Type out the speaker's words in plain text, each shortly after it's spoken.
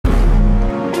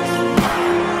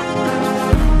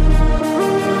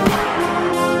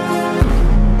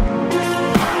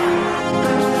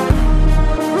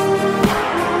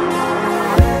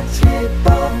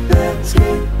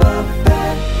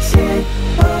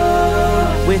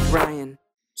with Ryan.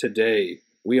 Today,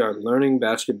 we are learning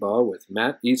basketball with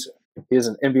Matt Issa. He is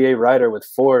an NBA writer with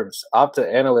Forbes,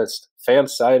 OptaAnalyst,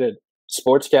 Fansided,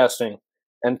 Sportscasting,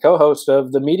 and co-host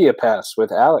of The Media Pass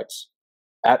with Alex,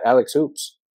 at Alex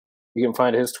Hoops. You can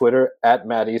find his Twitter at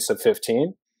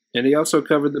MattIssa15. And he also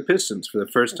covered the Pistons for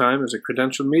the first time as a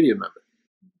credentialed media member.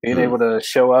 Being able to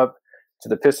show up to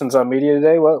the Pistons on media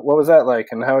today, what was that like,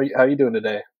 and how are you doing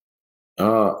today?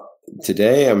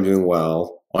 Today I'm doing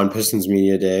well. On Pistons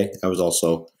Media Day, I was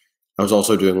also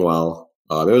doing well.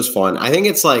 It was fun. I think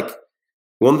it's like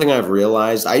one thing I've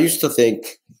realized. I used to think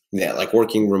that like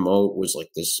working remote was like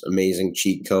this amazing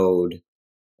cheat code,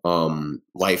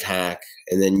 life hack,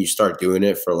 and then you start doing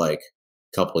it for like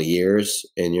a couple of years,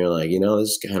 and you're like, this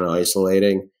is kind of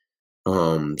isolating.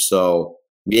 So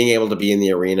being able to be in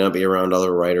the arena, be around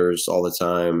other writers all the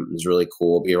time is really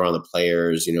cool. Be around the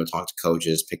players, talk to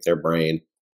coaches, pick their brain.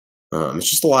 It's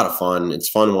just a lot of fun. It's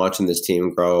fun watching this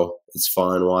team grow. It's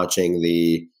fun watching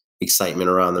the excitement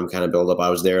around them kind of build up. I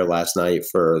was there last night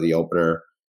for the opener,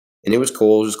 and it was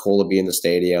cool. It was cool to be in the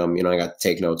stadium. I got to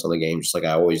take notes on the game just like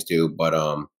I always do. But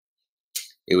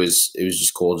it was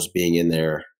just cool just being in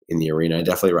there in the arena. I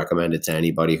definitely recommend it to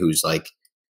anybody who's like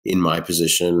in my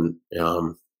position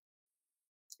and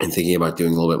thinking about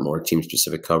doing a little bit more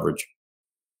team-specific coverage.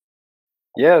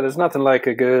 Yeah, there's nothing like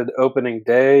a good opening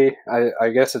day. I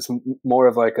guess it's more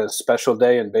of like a special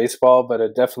day in baseball, but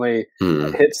it definitely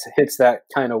hits that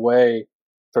kind of way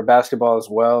for basketball as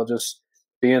well. Just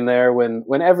being there when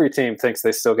every team thinks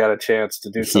they still got a chance to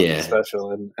do something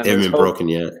special. And they haven't been broken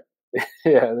yet.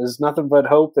 Yeah, there's nothing but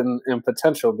hope and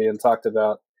potential being talked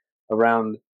about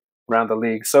around the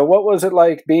league. So what was it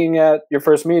like being at your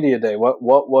first media day? What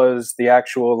was the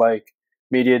actual like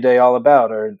media day all about?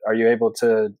 Or are you able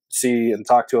to see and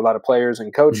talk to a lot of players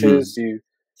and coaches? Do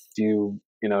you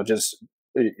just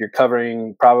you're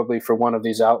covering probably for one of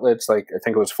these outlets, like I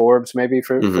think it was Forbes maybe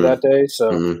for that day.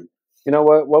 So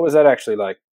what was that actually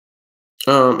like?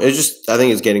 It's just, I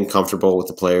think it's getting comfortable with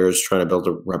the players, trying to build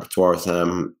a repertoire with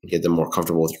them, get them more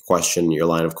comfortable with your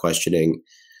line of questioning.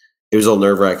 It was a little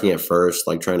nerve-wracking at first,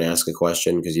 like trying to ask a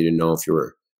question because you didn't know if you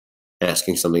were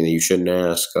asking something that you shouldn't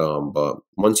ask. But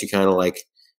once you kind of like,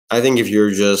 I think if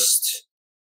you're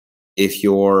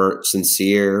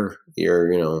sincere,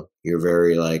 you're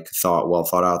very like well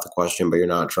thought out the question, but you're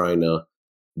not trying to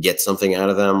get something out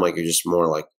of them. Like you're just more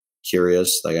like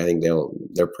curious. Like I think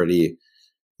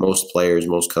most players,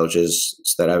 most coaches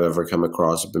that I've ever come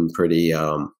across have been pretty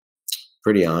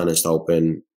honest,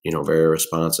 open, very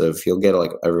responsive. You'll get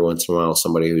like every once in a while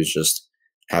somebody who's just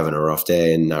having a rough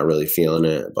day and not really feeling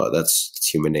it, but that's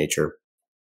human nature.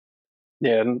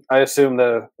 Yeah, and I assume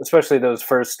especially those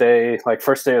first day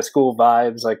of school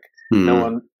vibes, like no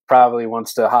one probably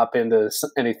wants to hop into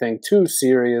anything too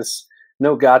serious,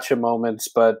 no gotcha moments,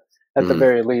 but at the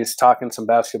very least talking some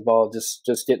basketball,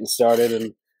 just getting started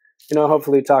and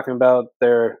hopefully talking about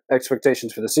their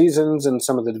expectations for the seasons and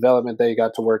some of the development they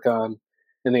got to work on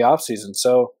in the off season.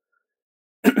 So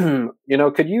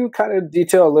could you kind of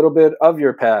detail a little bit of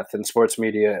your path in sports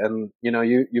media? And,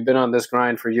 you've been on this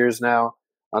grind for years now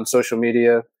on social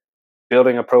media,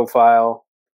 building a profile,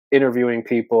 interviewing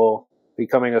people,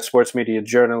 becoming a sports media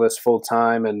journalist full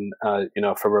time, and,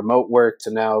 from remote work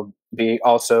to now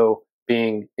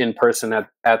being in person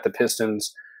at the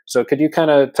Pistons. So could you kind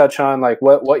of touch on like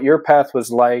what your path was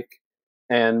like,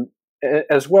 and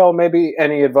as well, maybe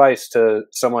any advice to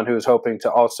someone who's hoping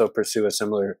to also pursue a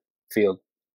similar field?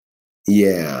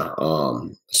 Yeah.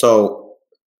 So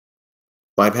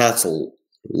my path's a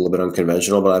little bit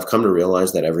unconventional, but I've come to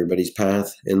realize that everybody's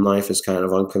path in life is kind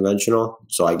of unconventional.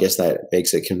 So I guess that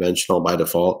makes it conventional by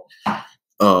default.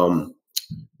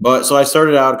 But so I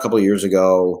started out a couple of years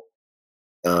ago.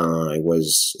 I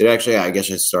was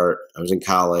in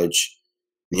college.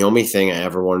 The only thing I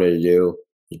ever wanted to do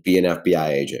was be an FBI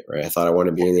agent, right? I thought I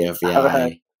wanted to be in the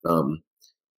FBI.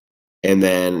 And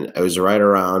then it was right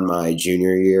around my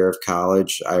junior year of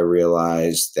college, I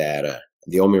realized that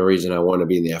the only reason I wanted to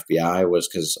be in the FBI was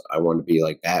because I wanted to be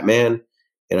like Batman,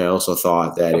 and I also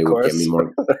thought that it would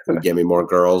get me more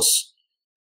girls.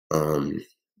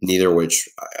 Neither of which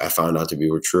I found out to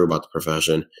be true about the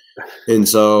profession. And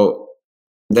so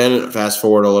then fast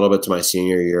forward a little bit to my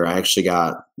senior year, I actually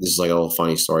this is like a little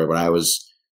funny story, but I was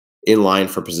in line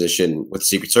for position with the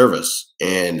Secret Service,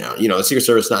 and the Secret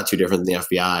Service is not too different than the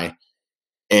FBI.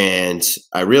 And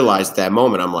I realized at that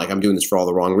moment, I'm like, I'm doing this for all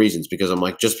the wrong reasons, because I'm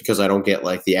like, just because I don't get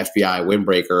like the FBI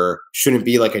windbreaker shouldn't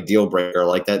be like a deal breaker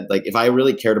like that. Like if I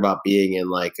really cared about being in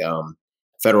like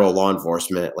federal law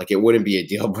enforcement, like it wouldn't be a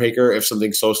deal breaker if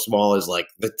something so small as like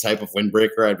the type of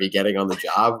windbreaker I'd be getting on the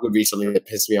job would be something that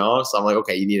pissed me off. So I'm like,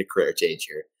 okay, you need a career change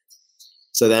here.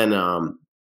 So then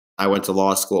I went to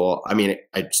law school. I mean,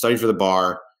 I studied for the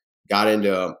bar, got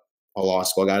into a law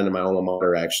school, got into my alma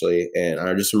mater actually. And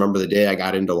I just remember the day I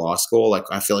got into law school. Like,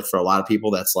 I feel like for a lot of people,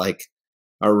 that's like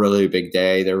a really big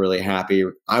day. They're really happy.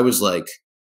 I was like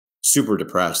super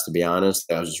depressed, to be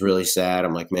honest. I was just really sad.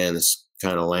 I'm like, man, this is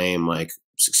kind of lame. Like,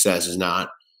 success is not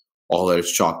all that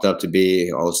it's chalked up to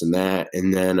be, all this and that.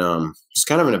 And then just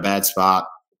kind of in a bad spot.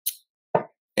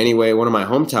 Anyway, one of my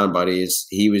hometown buddies,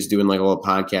 he was doing like a little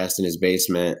podcast in his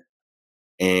basement.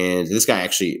 And this guy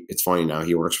actually, it's funny now,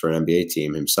 he works for an NBA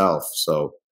team himself.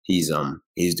 So he's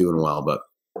doing well, but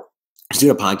he's doing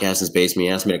a podcast in his basement.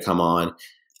 He asked me to come on.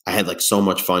 I had like so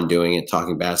much fun doing it,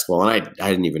 talking basketball. And I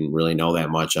didn't even really know that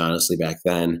much, honestly, back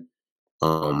then.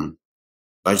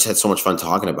 I just had so much fun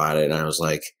talking about it. And I was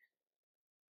like,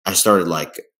 I started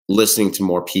like listening to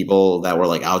more people that were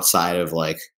like outside of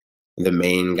like the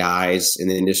main guys in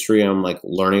the industry. I'm like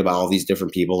learning about all these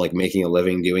different people, like making a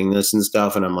living doing this and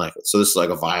stuff. And I'm like, so this is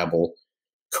like a viable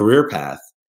career path.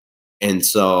 And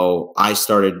so I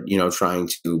started, trying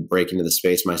to break into the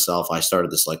space myself. I started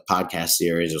this like podcast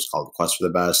series. It was called The Quest for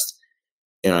the Best.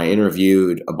 And I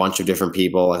interviewed a bunch of different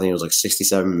people. I think it was like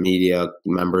 67 media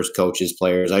members, coaches,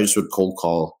 players. I just would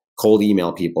cold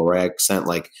email people, right? I sent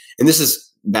like, and this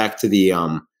is back to the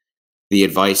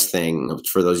advice thing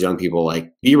for those young people,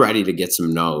 like be ready to get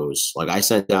some no's. Like I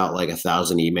sent out like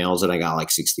 1,000 emails and I got like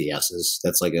 60 yeses.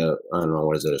 That's like I don't know,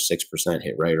 what is it, a 6%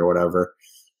 hit rate or whatever.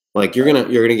 Like you're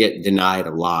gonna get denied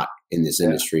a lot in this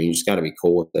industry. You just got to be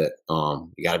cool with it.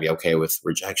 You got to be okay with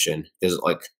rejection. There's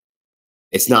like,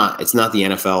 it's not the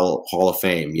NFL Hall of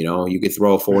Fame. You could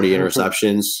throw 40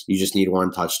 interceptions. You just need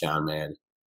one touchdown, man.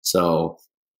 So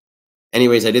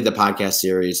anyways, I did the podcast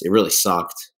series. It really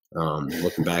sucked.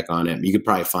 Looking back on it, you could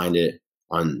probably find it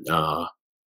on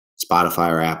Spotify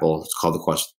or Apple. It's called The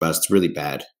Quest for the Best. It's really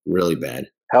bad. Really bad.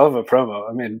 Hell of a promo.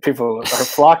 I mean, people are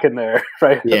flocking there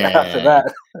right after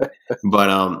that.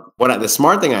 But the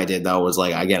smart thing I did though was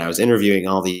like, again, I was interviewing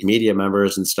all the media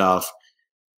members and stuff.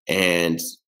 And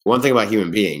one thing about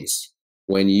human beings,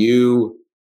 when you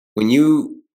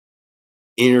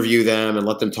interview them and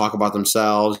let them talk about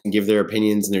themselves and give their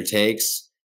opinions and their takes,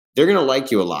 they're going to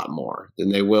like you a lot more than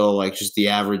they will like just the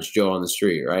average Joe on the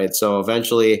street, right? So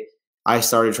eventually I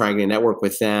started trying to network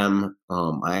with them.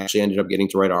 I actually ended up getting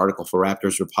to write an article for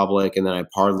Raptors Republic, and then I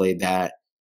parlayed that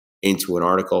into an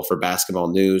article for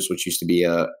Basketball News, which used to be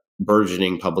a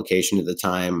burgeoning publication at the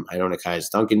time. I know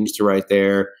Nikias Duncan used to write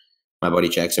there. My buddy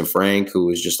Jackson Frank, who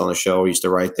was just on the show, used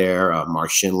to write there. Mark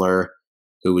Schindler,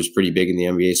 who was pretty big in the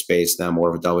NBA space, now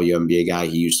more of a WNBA guy,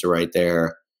 he used to write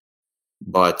there.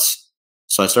 But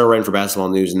so I started writing for Basketball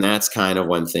News, and that's kind of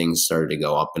when things started to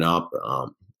go up and up.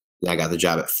 I got the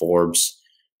job at Forbes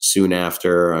soon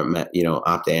after. I met,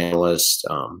 OptaAnalyst.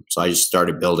 So I just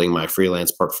started building my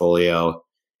freelance portfolio,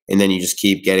 and then you just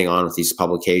keep getting on with these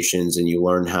publications, and you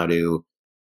learn how to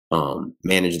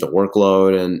manage the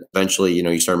workload, and eventually,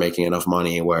 you start making enough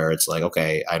money where it's like,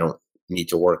 okay, I don't need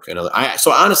to work another.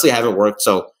 So honestly, I haven't worked.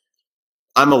 So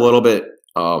I'm a little bit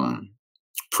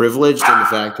privileged in the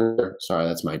fact that, sorry,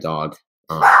 that's my dog.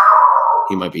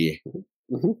 He might be.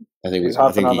 I think he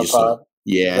just.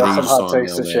 Yeah, I think he just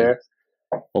takes to share.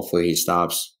 Hopefully he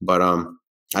stops. But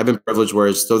I've been privileged,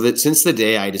 since the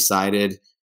day I decided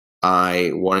I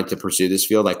wanted to pursue this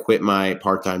field, I quit my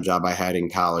part-time job I had in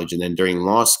college, and then during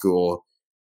law school,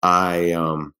 I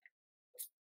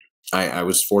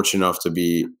was fortunate enough to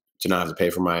not have to pay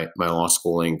for my law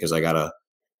schooling because I got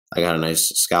a nice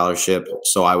scholarship.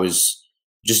 So I was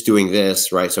just doing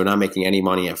this, right? So not making any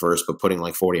money at first, but putting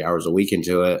like 40 hours a week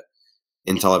into it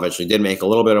until I eventually did make a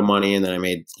little bit of money, and then I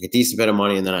made a decent bit of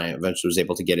money, and then I eventually was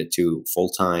able to get it to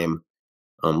full-time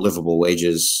livable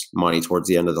wages money towards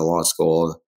the end of the law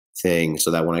school thing, so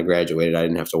that when I graduated, I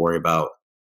didn't have to worry about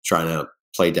trying to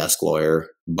play desk lawyer.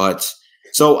 But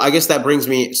so I guess that brings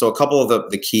me, so a couple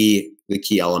of the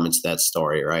key elements of that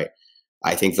story, right?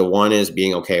 I think the one is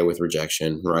being okay with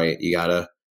rejection, right? You gotta,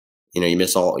 you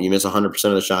miss 100%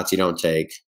 of the shots you don't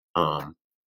take.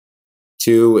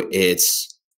 Two, it's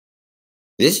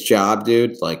this job,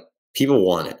 dude, like people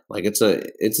want it. Like it's a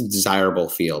desirable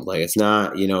field. Like it's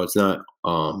not, it's not,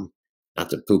 not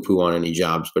to poo poo on any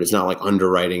jobs, but it's not like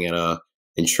underwriting at a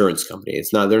insurance company.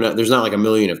 There's not like a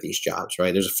million of these jobs,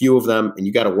 right? There's a few of them, and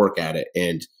you got to work at it.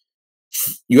 And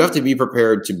you have to be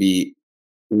prepared to be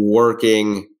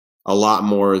working a lot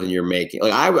more than you're making.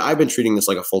 Like I've been treating this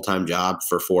like a full-time job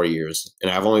for 4 years,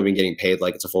 and I've only been getting paid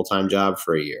like it's a full-time job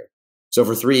for a year. So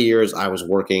for 3 years, I was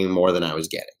working more than I was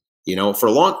getting. You know, for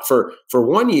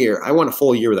 1 year, I went a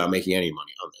full year without making any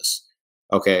money on this.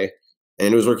 Okay.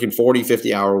 And it was working 40,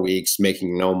 50-hour weeks,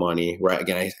 making no money. Right.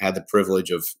 Again, I had the privilege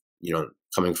of, you know,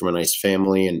 coming from a nice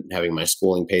family and having my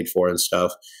schooling paid for and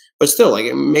stuff. But still,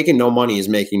 like, making no money is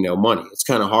making no money. It's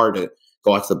kind of hard to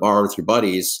go out to the bar with your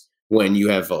buddies when you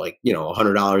have, like, you know,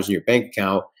 $100 in your bank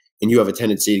account and you have a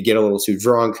tendency to get a little too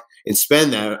drunk and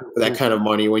spend that kind of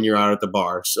money when you're out at the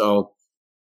bar. So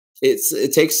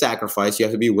it takes sacrifice. You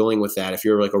have to be willing with that. If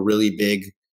you're like a really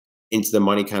big into the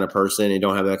money kind of person and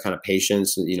don't have that kind of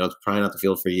patience, you know, it's probably not the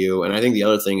field for you. And I think the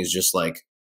other thing is just like,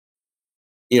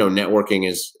 you know, networking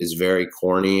is very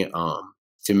corny.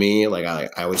 To me, like I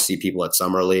always see people at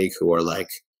Summer League who are like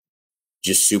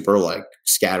just super like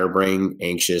scatterbrain,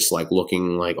 anxious, like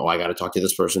looking like, oh, I got to talk to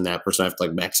this person, that person. I have to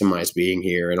like maximize being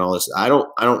here and all this. I don't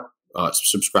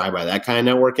subscribe by that kind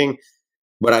of networking.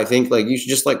 But I think like you should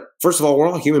just like, first of all, we're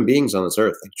all human beings on this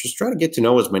earth. Like just try to get to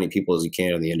know as many people as you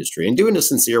can in the industry and do it in a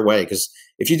sincere way. Because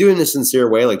if you do it in a sincere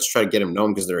way, like just try to get them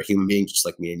known because they're a human being just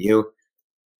like me and you.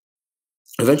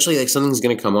 Eventually, like something's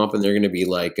going to come up and they're going to be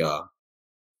like,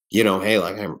 you know, hey,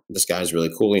 like this guy's really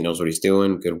cool. He knows what he's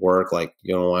doing. Good work. Like,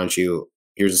 you know, why don't you,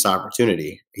 here's this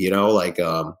opportunity, you know, like,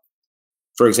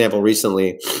 for example,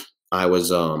 recently I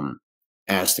was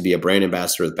asked to be a brand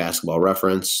ambassador with Basketball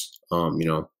Reference, you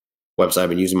know, website I've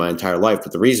been using my entire life.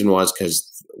 But the reason was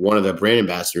because one of the brand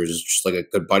ambassadors is just like a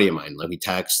good buddy of mine. Like we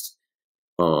text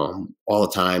all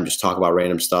the time, just talk about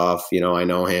random stuff. You know, I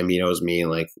know him, he knows me.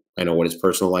 Like I know what his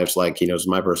personal life's like. He knows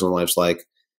what my personal life's like.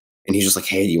 And he's just like,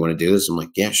 hey, do you want to do this? I'm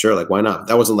like, yeah, sure. Like, why not?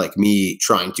 That wasn't like me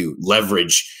trying to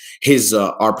leverage his,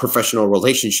 our professional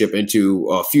relationship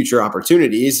into future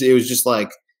opportunities. It was just like,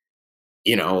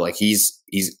 you know, like he's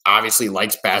obviously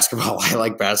likes basketball. I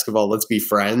like basketball. Let's be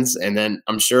friends. And then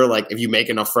I'm sure like if you make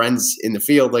enough friends in the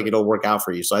field, like it'll work out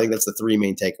for you. So I think that's the 3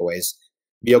 main takeaways.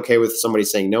 Be okay with somebody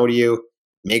saying no to you,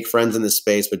 make friends in this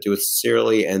space, but do it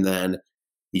sincerely. And then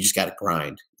you just got to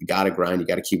grind. You got to grind. You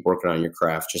got to keep working on your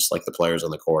craft, just like the players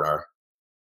on the court are.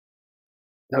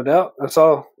 No doubt. That's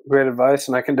all great advice.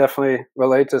 And I can definitely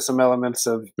relate to some elements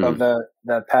of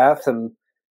that path and,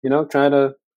 you know, trying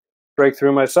to break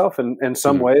through myself in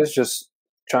some ways, just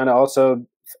trying to also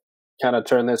kind of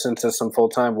turn this into some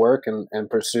full-time work and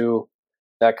pursue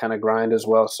that kind of grind as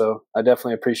well. So I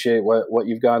definitely appreciate what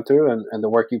you've gone through and the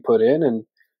work you put in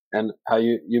and how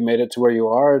you made it to where you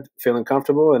are, feeling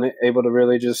comfortable and able to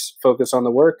really just focus on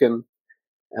the work and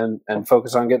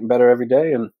focus on getting better every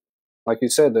day. And like you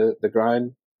said, the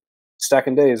grind,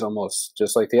 stacking days almost,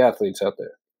 just like the athletes out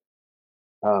there.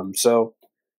 So,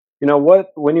 you know,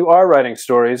 when you are writing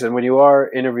stories and when you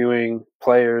are interviewing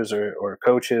players or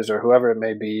coaches or whoever it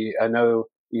may be, I know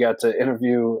you got to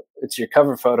interview, it's your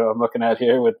cover photo I'm looking at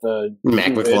here with the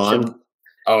Mac McClellan.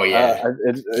 Oh, yeah.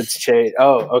 It's Chase.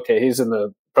 Oh, okay. He's in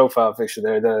the profile picture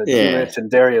there. The Rich and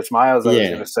Darius Miles, I was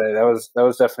going to say. That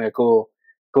was definitely a cool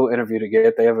interview to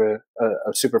get. They have a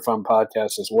super fun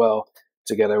podcast as well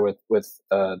together with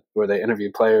where they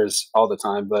interview players all the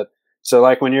time. But so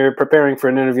like when you're preparing for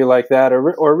an interview like that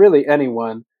or really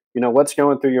anyone, you know, what's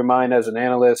going through your mind as an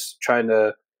analyst trying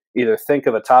to either think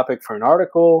of a topic for an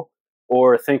article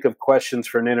or think of questions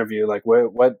for an interview? Like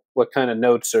what kind of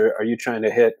notes are you trying to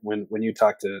hit when you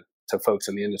talk to folks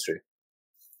in the industry?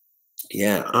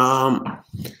 Yeah.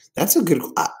 That's a good,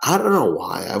 I don't know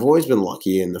why. I've always been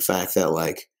lucky in the fact that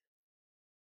like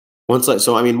most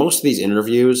of these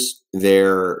interviews,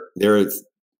 they're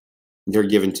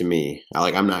given to me.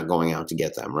 I'm not going out to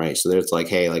get them. Right. So there's like,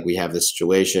 hey, like we have this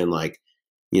situation, like,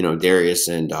 you know, Darius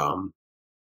and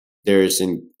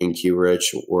Q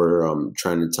Rich were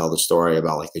trying to tell the story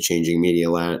about like the changing media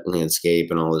landscape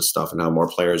and all this stuff and how more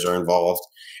players are involved.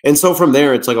 And so from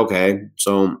there, it's like, okay,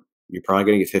 so you're probably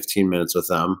going to get 15 minutes with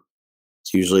them.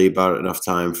 It's usually about enough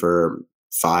time for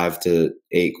 5 to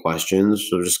 8 questions.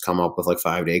 So just come up with like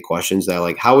 5 to 8 questions that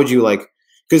like, how would you like,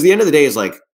 because the end of the day is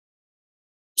like,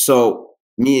 so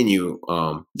me and you,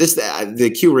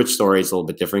 the Q Rich story is a little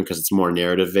bit different because it's more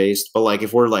narrative based. But like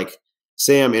if we're like,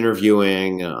 say I'm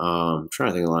interviewing, I'm trying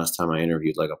to think of the last time I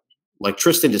interviewed like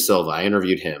Tristan Da Silva. I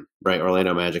interviewed him, right?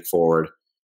 Orlando Magic forward a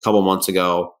couple months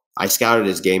ago. I scouted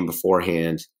his game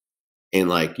beforehand. And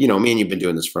like, you know, me and you've been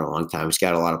doing this for a long time. We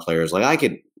scouted a lot of players. Like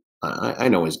I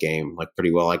know his game like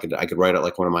pretty well. I could write out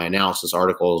like one of my analysis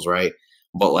articles, right?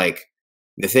 But like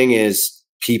the thing is,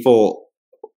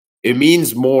 it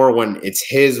means more when it's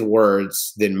his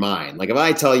words than mine. Like if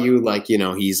I tell you like, you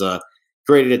know, he's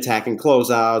great at attacking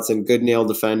closeouts and good nail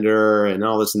defender and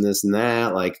all this and this and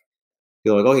that, like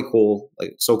you're like, okay, cool.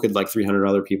 Like so could like 300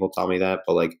 other people tell me that.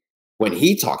 But like when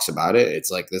he talks about it, it's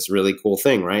like this really cool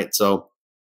thing, right? So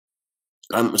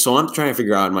I'm trying to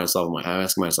figure out myself. I'm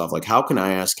asking myself, like, how can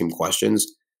I ask him questions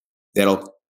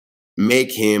that'll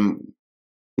make him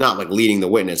not like leading the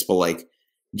witness, but like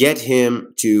get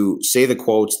him to say the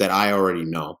quotes that I already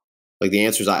know, like the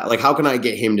answers. How can I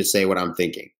get him to say what I'm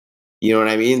thinking? You know what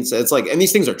I mean? So it's like, and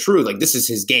these things are true. Like, this is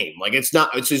his game. Like, it's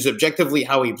just objectively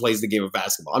how he plays the game of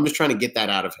basketball. I'm just trying to get that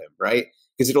out of him, right?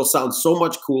 Because it'll sound so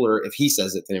much cooler if he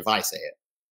says it than if I say it,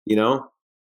 you know?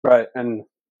 Right. And,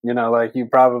 like you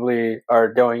probably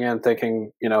are going in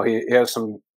thinking, he has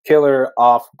some killer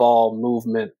off-ball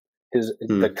movement,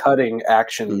 the cutting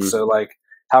action. So, like,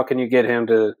 how can you get him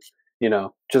to,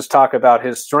 just talk about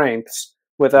his strengths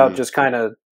without just kind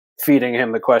of feeding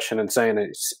him the question and saying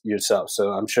it yourself? So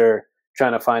I'm sure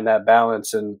trying to find that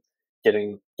balance and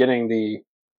getting the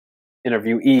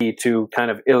interviewee to kind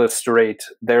of illustrate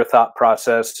their thought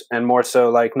process, and more so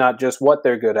like not just what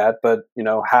they're good at, but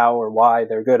how or why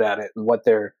they're good at it and what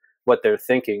they're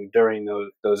thinking during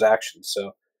those actions.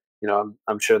 So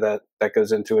I'm sure that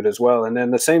goes into it as well. And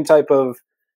then the same type of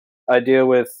idea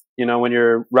with when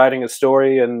you're writing a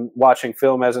story and watching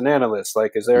film as an analyst,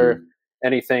 like, is there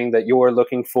anything that you're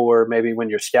looking for maybe when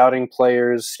you're scouting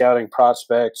players, scouting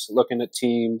prospects, looking at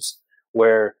teams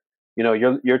where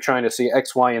you're trying to see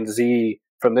X, Y, and Z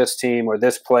from this team or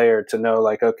this player to know,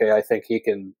 like, okay, I think he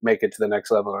can make it to the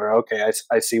next level, or okay,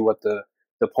 I see what the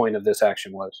point of this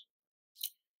action was.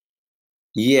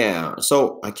 Yeah.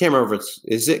 So I can't remember if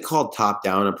is it called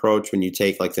top-down approach when you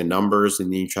take like the numbers and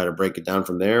then you try to break it down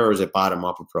from there, or is it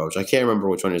bottom-up approach? I can't remember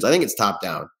which one it is. I think it's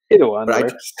top-down. Either one.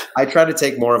 But I try to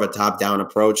take more of a top-down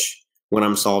approach when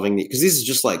I'm solving because this is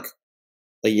just like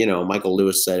Michael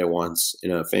Lewis said it once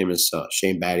in a famous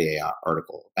Shane Battier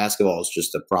article. Basketball is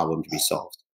just a problem to be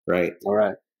solved, right? All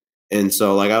right. And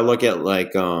so like I look at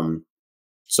like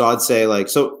so I'd say like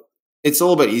so it's a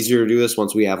little bit easier to do this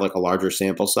once we have like a larger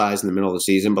sample size in the middle of the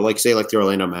season. But like say like the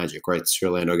Orlando Magic, right? This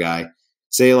Orlando guy.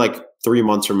 Say like 3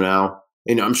 months from now,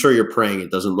 and I'm sure you're praying it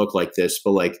doesn't look like this,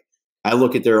 but like I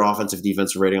look at their offensive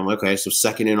defensive rating. I'm like, okay, so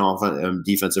second in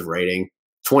defensive rating,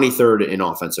 23rd in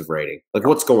offensive rating. Like,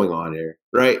 what's going on here,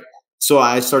 right? So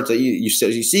I start to you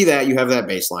see that you have that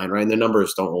baseline, right? And the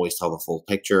numbers don't always tell the full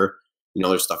picture.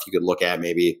 There's stuff you could look at.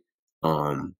 Maybe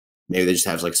they just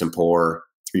have like some poor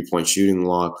 3-point shooting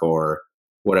luck or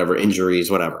whatever,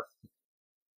 injuries, whatever.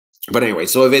 But anyway,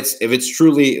 so if it's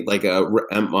truly like a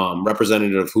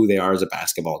representative of who they are as a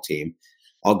basketball team,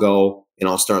 I'll go and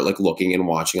I'll start like looking and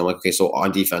watching. I'm like, okay, so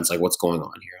on defense, like what's going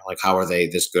on here? Like, how are they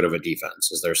this good of a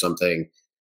defense? Is there something?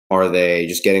 Are they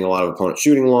just getting a lot of opponent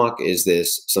shooting luck? Is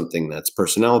this something that's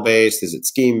personnel based? Is it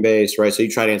scheme based? Right. So you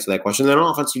try to answer that question. Then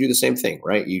on offense, you do the same thing,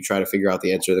 right? You try to figure out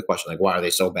the answer to the question, like why are they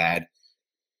so bad?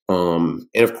 And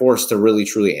of course, to really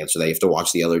truly answer that, you have to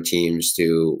watch the other teams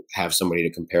to have somebody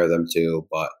to compare them to.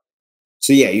 But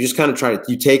so yeah, you just kind of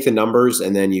you take the numbers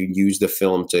and then you use the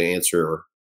film to answer,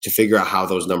 to figure out how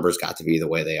those numbers got to be the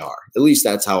way they are. At least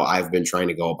that's how I've been trying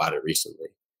to go about it recently.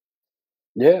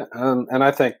 Yeah, and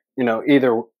I think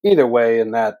either way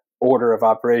in that order of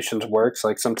operations works.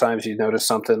 Like sometimes you notice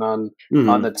something on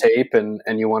the tape and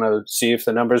you want to see if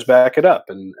the numbers back it up,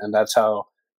 and that's how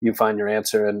you find your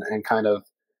answer and kind of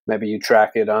maybe you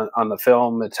track it on the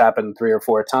film. It's happened 3 or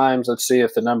 4 times. Let's see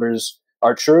if the numbers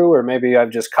are true, or maybe I've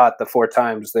just caught the 4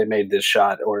 times they made this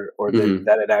shot, or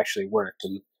that it actually worked.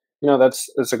 And that's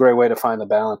a great way to find the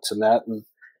balance in that. And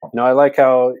I like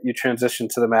how you transitioned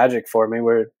to the Magic for me,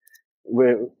 where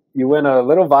you went a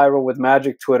little viral with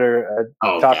Magic Twitter,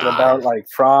 talking about like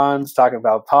Franz, talking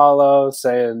about Paulo,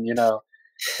 saying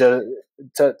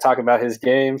talking about his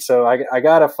game. So I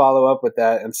got to follow up with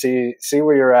that and see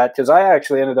where you're at, because I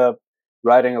actually ended up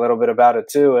writing a little bit about it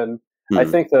too. And I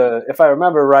think if I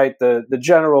remember right, the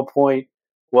general point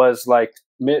was like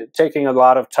taking a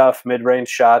lot of tough mid-range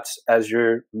shots as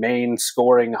your main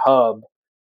scoring hub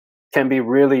can be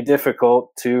really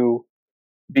difficult to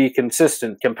be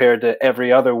consistent compared to every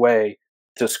other way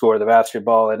to score the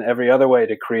basketball and every other way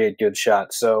to create good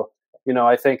shots. So,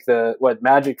 I think what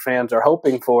Magic fans are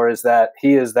hoping for is that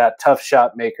he is that tough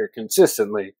shot maker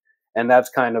consistently. And that's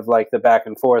kind of like the back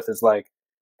and forth is like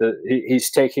he's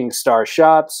taking star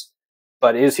shots,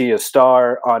 but is he a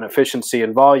star on efficiency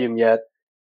and volume yet?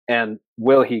 And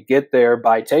will he get there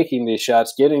by taking these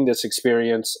shots, getting this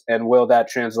experience, and will that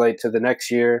translate to the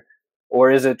next year? Or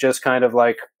is it just kind of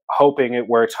like hoping it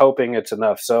works, hoping it's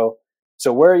enough? So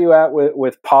where are you at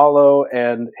with Paulo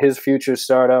and his future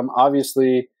stardom?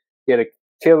 Obviously, he had a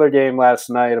killer game last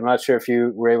night. I'm not sure if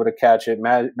you were able to catch it.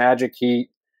 Magic Heat,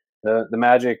 the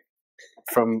Magic,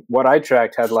 from what I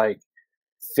tracked, had like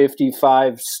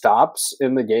 55 stops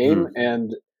in the game,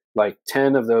 and like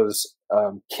 10 of those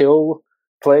kill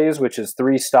plays, which is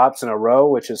 3 stops in a row,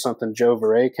 which is something Joe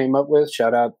Verret came up with.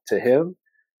 Shout out to him.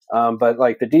 But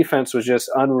like the defense was just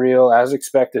unreal, as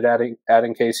expected, adding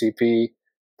KCP.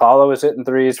 Paulo was hitting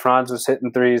threes, Franz was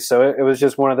hitting threes. So it was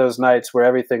just one of those nights where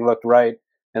everything looked right.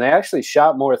 And they actually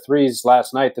shot more threes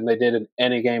last night than they did in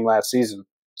any game last season.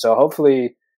 So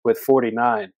hopefully with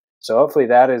 49. So hopefully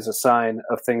that is a sign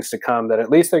of things to come, that at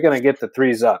least they're going to get the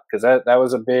threes up, because that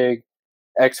was a big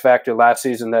X factor last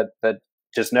season that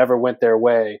just never went their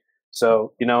way.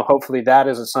 So, hopefully that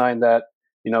is a sign that,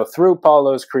 through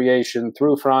Paulo's creation,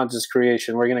 through Franz's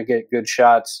creation, we're going to get good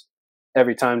shots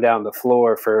every time down the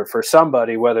floor for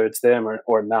somebody, whether it's them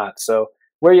or not. So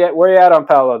where you at on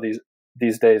Paulo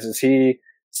these days? Is he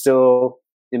still,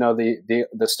 the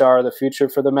star of the future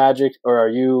for the Magic, or are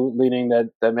you leaning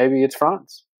that maybe it's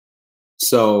Franz?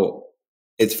 So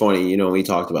it's funny, we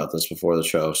talked about this before the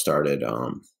show started.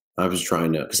 I was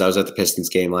trying to, because I was at the Pistons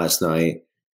game last night,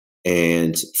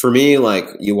 and for me, like,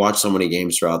 you watch so many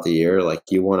games throughout the year, like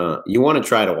you want to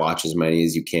try to watch as many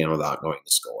as you can without knowing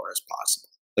the score as possible.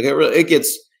 Like it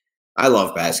gets, I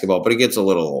love basketball, but it gets a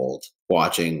little old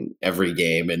watching every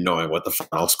game and knowing what the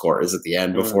final score is at the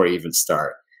end before you even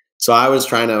start. So I was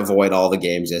trying to avoid all the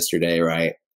games yesterday,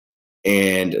 right?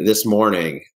 And this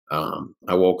morning,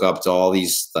 I woke up to all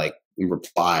these like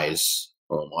replies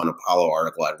on a Paulo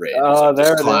article I'd written. Oh,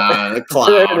 there clown. Magic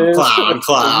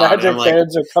I'm like,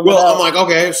 fans are coming out. I'm like,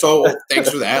 okay, so thanks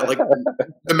for that. Like,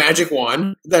 the Magic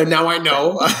won. Then now I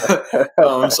know.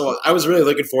 So I was really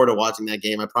looking forward to watching that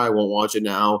game. I probably won't watch it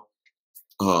now.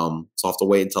 So I'll have to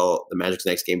wait until the Magic's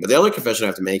next game. But the other confession I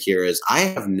have to make here is I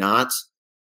have not,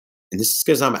 and this is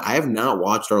because I have not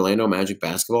watched Orlando Magic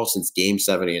basketball since Game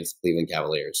 7 against the Cleveland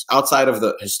Cavaliers, outside of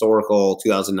the historical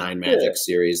 2009 Magic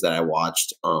series that I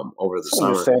watched over the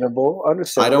summer.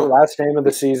 Understandable. Last game of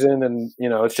the season, and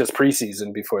it's just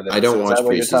preseason before that. I don't watch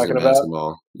preseason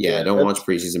basketball. Yeah, I don't watch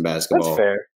preseason basketball. That's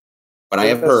fair. But I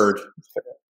have heard.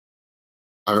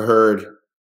 I've heard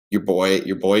your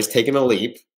boy's taking a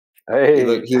leap.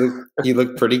 Hey, he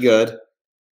looked pretty good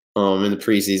in the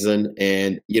preseason,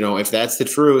 and if that's the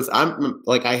truth, I'm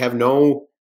like, I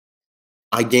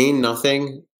gain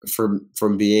nothing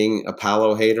from being a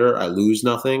Paulo hater. I lose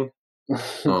nothing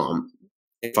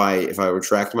if I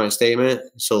retract my statement.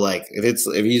 So like if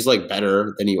he's like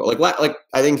better than he like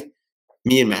I think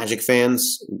me and Magic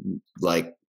fans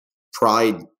like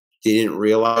probably didn't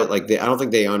realize, like, I don't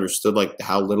think they understood like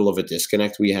how little of a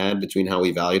disconnect we had between how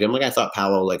we valued him. Like, I thought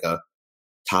Paulo like a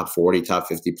top 40, top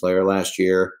 50 player last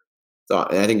year.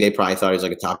 I think they probably thought he was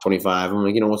like a top 25. I'm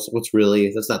like, what's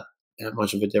really, that's not that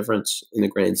much of a difference in the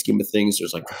grand scheme of things.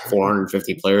 There's like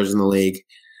 450 players in the league.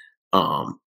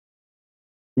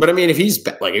 But I mean, if he's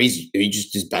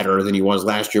just is better than he was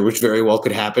last year, which very well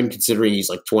could happen considering he's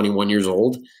like 21 years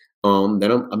old,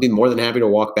 then I'd be more than happy to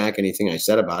walk back anything I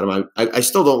said about him. I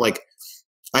still don't like,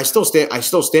 I still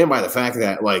stand by the fact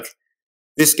that like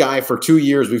this guy for 2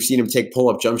 years, we've seen him take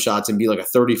pull-up jump shots and be like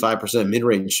a 35%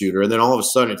 mid-range shooter. And then all of a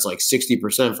sudden it's like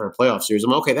 60% for a playoff series.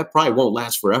 I'm like, okay, that probably won't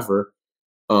last forever.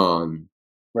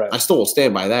 Right. I still will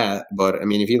stand by that. But I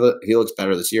mean, if he looks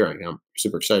better this year, I'm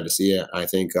super excited to see it. I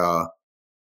think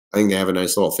they have a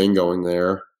nice little thing going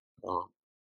there.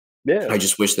 Yeah.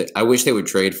 I wish they would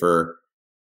trade for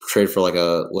like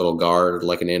a little guard,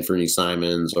 like an Anthony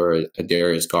Simons or a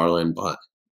Darius Garland, but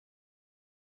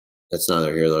that's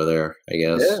neither here nor there, I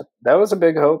guess. Yeah, that was a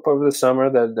big hope over the summer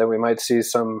that we might see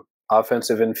some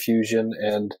offensive infusion.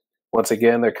 And once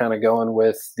again, they're kind of going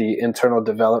with the internal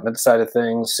development side of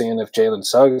things, seeing if Jalen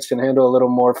Suggs can handle a little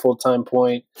more full-time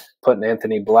point, putting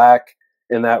Anthony Black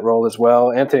in that role as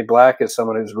well. Anthony Black is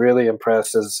someone who's really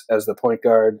impressed as the point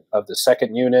guard of the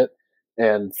second unit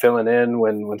and filling in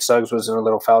when Suggs was in a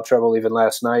little foul trouble even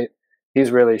last night.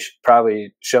 He's really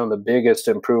probably shown the biggest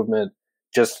improvement.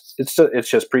 It's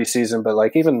just preseason, but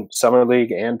like even summer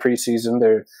league and preseason,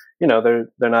 they're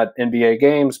not NBA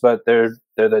games, but they're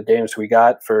the games we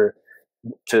got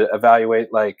to evaluate,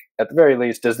 like, at the very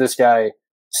least, does this guy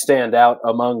stand out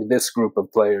among this group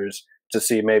of players to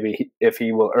see maybe if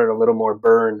he will earn a little more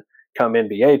burn come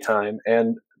NBA time.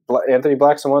 And Anthony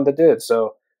Black's the one that did.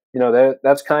 So,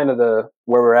 that's kind of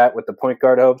where we're at with the point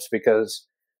guard hopes, because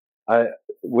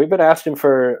we've been asking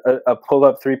for a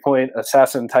pull-up three-point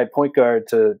assassin type point guard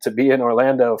to be in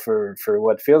Orlando for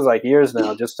what feels like years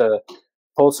now, just to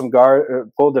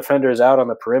pull defenders out on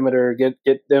the perimeter,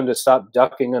 get them to stop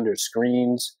ducking under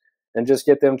screens, and just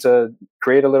get them to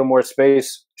create a little more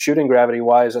space shooting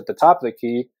gravity-wise at the top of the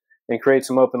key and create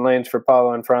some open lanes for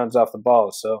Paulo and Franz off the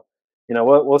ball. So,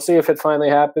 we'll see if it finally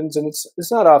happens, and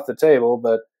it's not off the table,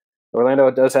 but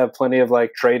Orlando does have plenty of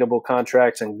like tradable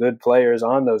contracts and good players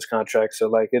on those contracts. So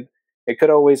like it could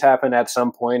always happen at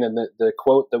some point. And the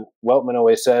quote that Weltman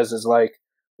always says is like,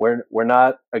 we're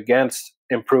not against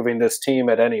improving this team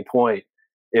at any point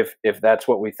if that's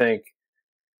what we think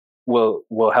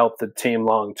will help the team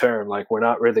long term. Like, we're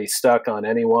not really stuck on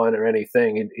anyone or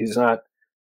anything. He's not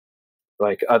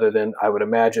like, other than I would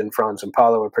imagine Franz and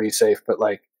Paulo are pretty safe, but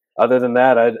like other than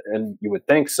that, and you would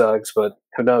think Suggs, but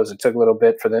who knows? It took a little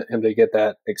bit for him to get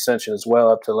that extension as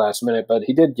well up to the last minute, but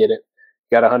he did get it.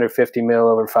 Got $150 million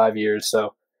over 5 years.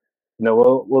 So,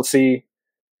 we'll see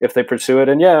if they pursue it.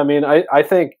 And yeah, I mean, I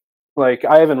think, like,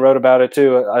 I even wrote about it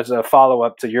too as a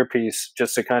follow-up to your piece,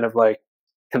 just to kind of like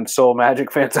console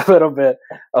Magic fans a little bit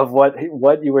of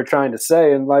what you were trying to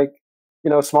say. And like,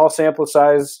 small sample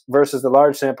size versus the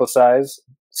large sample size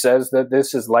says that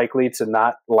this is likely to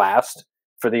not last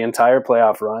for the entire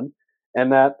playoff run,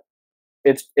 and that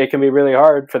it can be really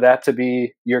hard for that to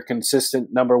be your consistent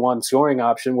number one scoring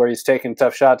option where he's taking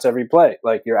tough shots every play.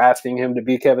 Like, you're asking him to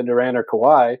be Kevin Durant or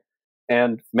Kawhi,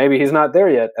 and maybe he's not there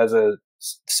yet as a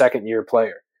second-year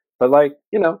player. But like,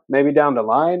 maybe down the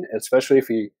line, especially if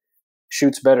he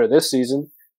shoots better this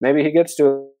season, maybe he gets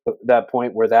to that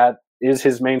point where that is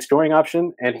his main scoring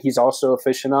option, and he's also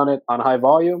efficient on it on high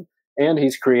volume, and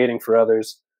he's creating for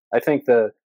others. I think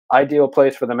the ideal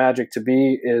place for the Magic to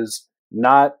be is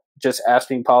not just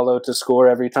asking Paulo to score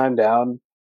every time down,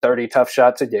 30 tough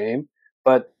shots a game,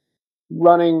 but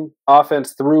running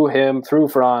offense through him, through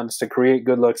Franz, to create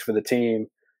good looks for the team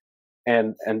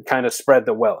and kind of spread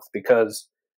the wealth. Because,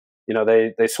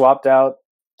 they swapped out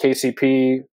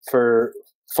KCP for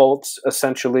Fultz,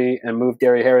 essentially, and moved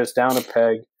Gary Harris down a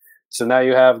peg. So now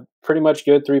you have pretty much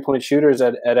good three-point shooters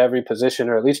at every position,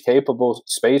 or at least capable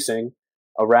spacing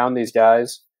around these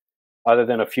guys, other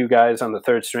than a few guys on the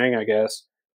third string, I guess.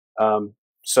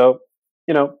 So,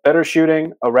 better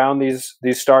shooting around these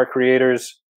star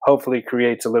creators hopefully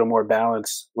creates a little more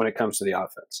balance when it comes to the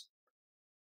offense.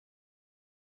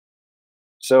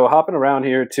 So hopping around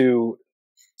here to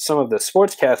some of the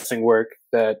sportscasting work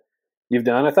that you've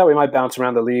done, I thought we might bounce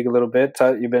around the league a little bit.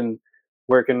 You've been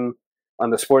working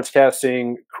on the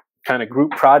sportscasting kind of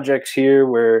group projects here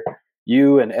where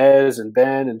you and Ez and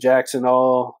Ben and Jackson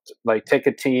all like take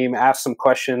a team, ask some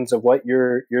questions of what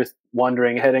you're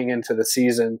wondering heading into the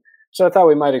season. So I thought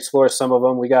we might explore some of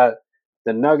them. We got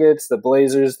the Nuggets, the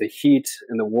Blazers, the Heat,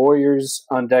 and the Warriors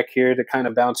on deck here to kind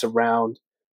of bounce around.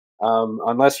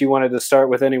 Unless you wanted to start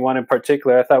with anyone in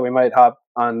particular, I thought we might hop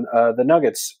on the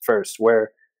Nuggets first,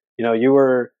 where you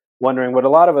were wondering what a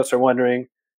lot of us are wondering: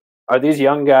 are these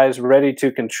young guys ready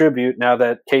to contribute now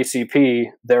that KCP,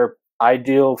 their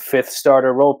ideal fifth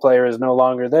starter role player, is no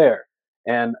longer there?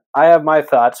 And I have my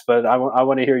thoughts, but I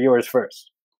want to hear yours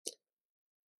first.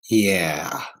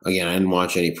 Yeah. Again, I didn't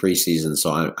watch any preseason,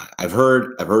 so I've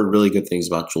heard really good things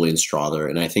about Julian Strawther,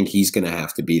 and I think he's going to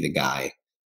have to be the guy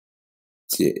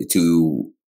to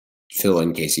fill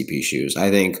in KCP shoes. I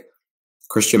think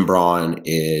Christian Braun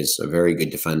is a very good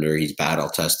defender. He's battle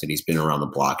tested. He's been around the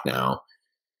block now,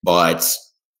 but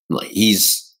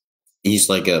he's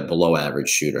like a below average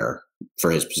shooter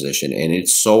for his position, and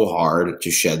it's so hard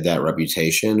to shed that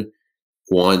reputation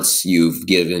once you've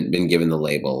been given the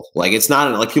label. Like, it's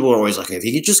not like people are always like, if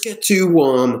you could just get to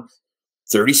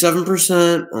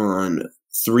 37% on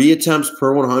 3 attempts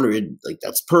per 100, like,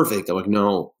 that's perfect. I'm like,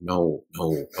 no,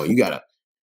 you gotta,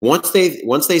 once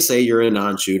they say you're a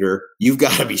non-shooter, you've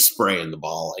got to be spraying the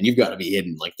ball, and you've got to be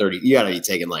hitting like 30. You got to be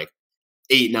taking like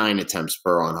 8-9 attempts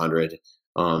per 100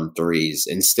 threes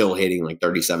and still hitting like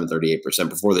 37-38%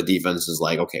 before the defense is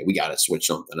like, okay, we got to switch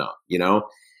something up,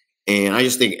 And I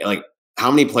just think, like, how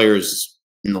many players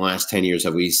in the last 10 years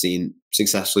have we seen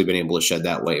successfully been able to shed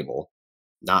that label?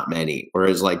 Not many.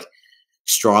 Whereas like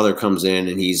Strawther comes in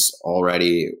and he's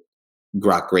already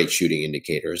got great shooting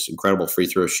indicators, incredible free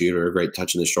throw shooter, great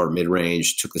touch in the short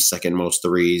mid-range, took the second most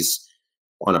threes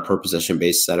on a per possession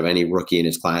basis out of any rookie in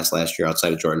his class last year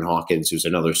outside of Jordan Hawkins, who's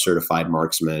another certified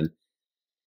marksman.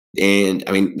 And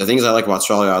I mean, the things I like about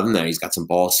Strawther, other than that, he's got some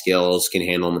ball skills, can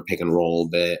handle in the pick and roll a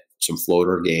bit, some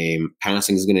floater game.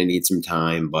 Passing is going to need some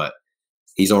time, but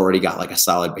he's already got like a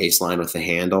solid baseline with the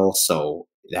handle, so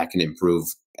that can improve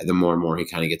the more and more he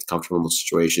kind of gets comfortable in those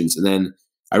situations. And then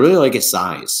I really like his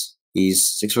size.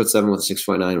 He's 6'7" with a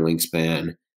 6'9"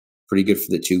 wingspan, pretty good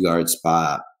for the 2-guard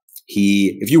spot.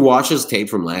 If you watch his tape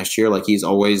from last year, like, he's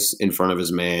always in front of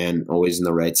his man, always in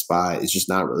the right spot. It's just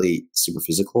not really super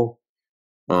physical.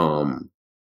 And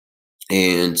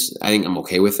I think I'm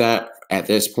okay with that at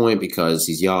this point because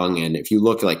he's young. And if you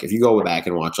go back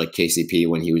and watch like KCP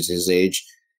when he was his age,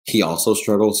 he also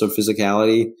struggled with some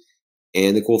physicality.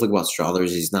 And the cool thing about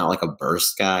Struthers is he's not like a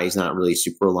burst guy. He's not really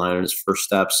super reliant on his first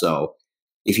step. So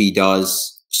if he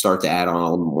does start to add on a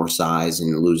little bit more size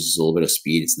and loses a little bit of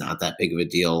speed, it's not that big of a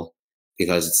deal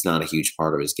because it's not a huge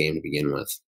part of his game to begin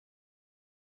with.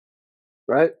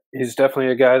 Right. He's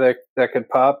definitely a guy that could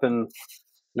pop, and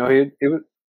he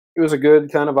was a good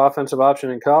kind of offensive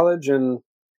option in college, and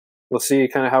we'll see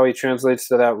kind of how he translates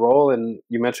to that role. And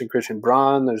you mentioned Christian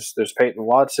Braun. There's Peyton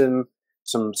Watson,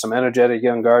 some energetic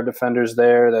young guard defenders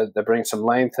there that bring some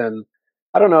length. And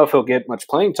I don't know if he'll get much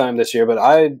playing time this year, but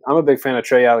I'm a big fan of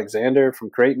Trey Alexander from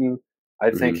Creighton.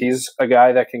 I think he's a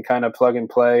guy that can kind of plug and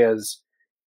play, as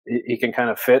he can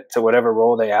kind of fit to whatever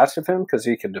role they ask of him, because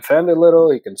he can defend a little,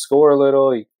 he can score a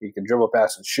little, he can dribble,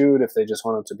 pass, and shoot if they just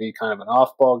want him to be kind of an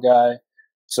off-ball guy.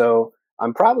 So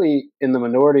I'm probably in the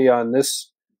minority on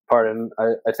this part, and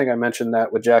I think I mentioned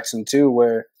that with Jackson too,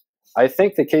 where I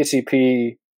think the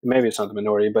KCP, maybe it's not the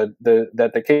minority, but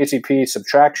that the KCP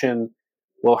subtraction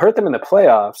will hurt them in the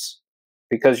playoffs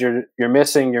because you're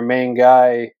missing your main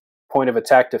guy, point of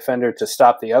attack defender to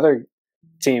stop the other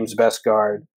team's best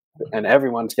guard, and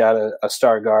everyone's got a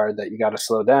star guard that you got to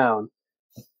slow down.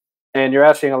 And you're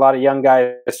asking a lot of young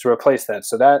guys to replace that.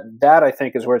 So that I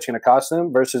think is where it's going to cost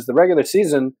them versus the regular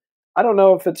season. I don't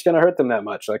know if it's going to hurt them that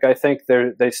much. Like, I think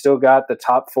they still got the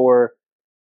top 4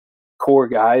 core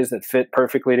guys that fit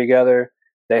perfectly together.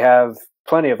 They have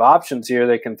plenty of options here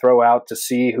they can throw out to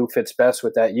see who fits best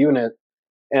with that unit.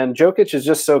 And Jokic is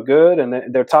just so good,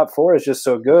 and their top 4 is just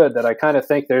so good that I kind of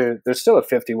think they're still a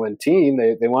 50-win team.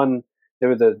 They won. They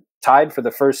were tied for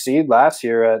the first seed last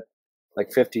year at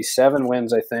like 57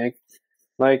 wins, I think.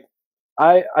 Like,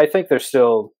 I think they're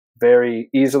still very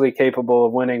easily capable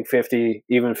of winning 50,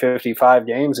 even 55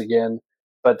 games again.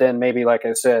 But then maybe, like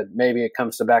I said, maybe it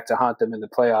comes back to haunt them in the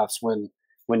playoffs when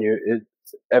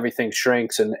everything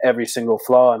shrinks and every single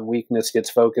flaw and weakness gets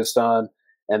focused on,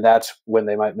 and that's when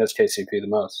they might miss KCP the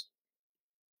most.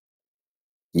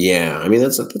 Yeah, I mean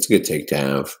that's a good take to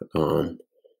have.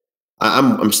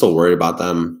 I'm still worried about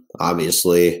them,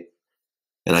 obviously,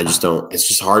 and I just don't. It's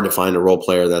just hard to find a role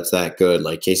player that's that good.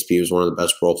 Like KCP was one of the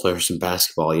best role players in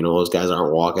basketball. You know, those guys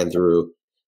aren't walking through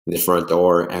the front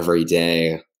door every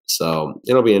day, so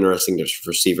it'll be interesting to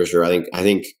see for sure. I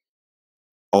think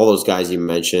all those guys you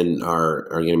mentioned are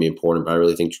going to be important, but I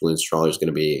really think Julian Strawther is going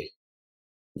to be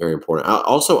very important.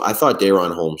 I thought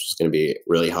Day'Ron Holmes was going to be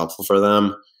really helpful for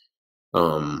them,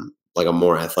 like a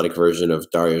more athletic version of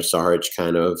Dario Saric,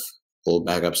 kind of little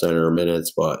backup center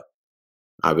minutes, but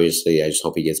obviously I just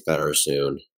hope he gets better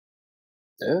soon.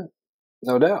 Yeah,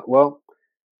 no doubt. Well,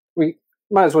 we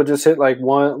might as well just hit like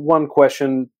one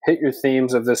question, hit your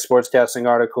themes of this sportscasting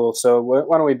article. So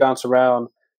why don't we bounce around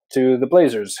to the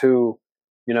Blazers, who,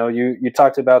 you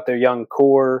talked about their young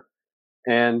core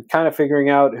and kind of figuring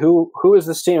out who is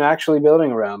this team actually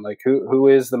building around? Like who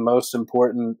is the most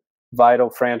important vital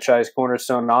franchise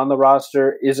cornerstone on the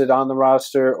roster? Is it on the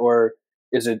roster, or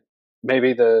is it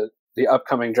maybe the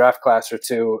upcoming draft class or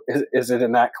two? Is it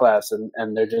in that class,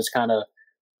 and they're just kind of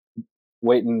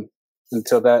waiting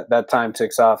until that time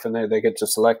ticks off and they get to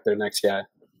select their next guy?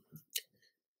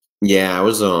 Yeah,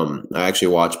 I actually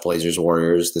watched Blazers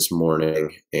Warriors this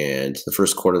morning, and the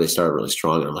first quarter they started really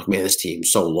strong, and I'm like, man, this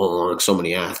team's so long, so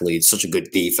many athletes, such a good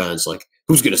defense. Like,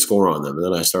 who's going to score on them? And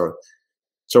then I started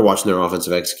watching their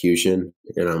offensive execution,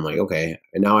 and I'm like, okay.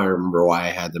 And now I remember why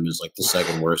I had them as like the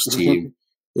second worst team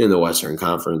in the Western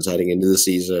Conference heading into the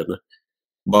season.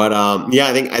 But yeah,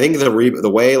 I think the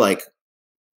way, like,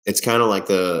 it's kind of like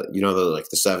the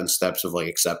 7 steps of like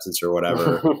acceptance or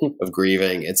whatever of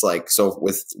grieving. It's like, so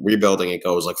with rebuilding, it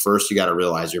goes like, first you got to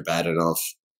realize you're bad enough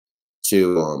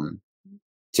to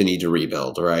need to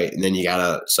rebuild, right? And then you got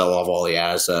to sell off all the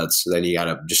assets. Then you got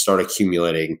to just start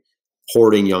accumulating,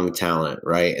 hoarding young talent,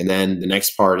 right? And then the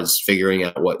next part is figuring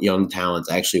out what young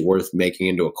talent's actually worth making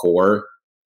into a core.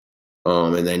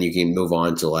 And then you can move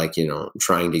on to like,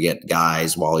 trying to get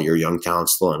guys while your young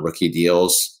talent's still on rookie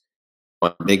deals,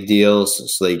 on big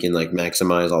deals, so they can like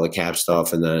maximize all the cap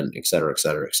stuff, and then et cetera, et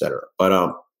cetera, et cetera.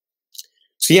 But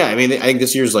so yeah, I mean, I think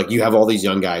this year's like, you have all these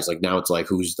young guys. Like, now it's like,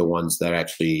 who's the ones that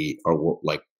actually are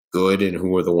like good, and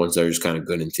who are the ones that are just kind of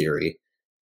good in theory.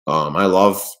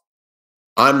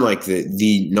 I'm like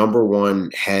the number one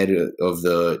head of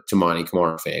the Tamani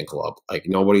Kamara fan club. Like,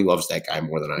 nobody loves that guy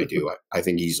more than I do. I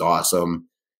think he's awesome.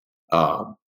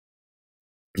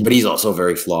 But he's also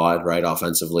very flawed, right?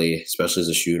 Offensively, especially as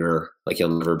a shooter. Like,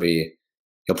 he'll probably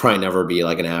never be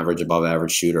like an average, above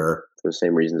average shooter. For the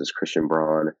same reasons as Christian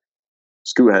Braun.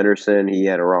 Scoot Henderson, he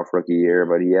had a rough rookie year,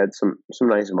 but he had some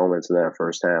nice moments in that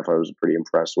first half I was pretty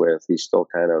impressed with. He's still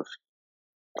kind of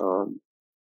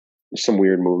some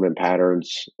weird movement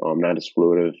patterns, not as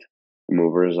fluid of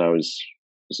movers I was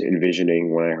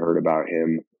envisioning when I heard about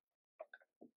him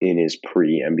in his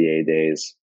pre-NBA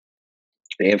days.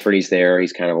 Anthony's there.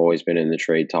 He's kind of always been in the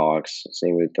trade talks.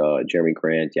 Same with Jeremy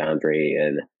Grant, DeAndre,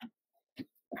 and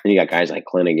you got guys like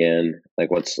Clint again.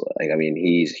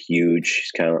 He's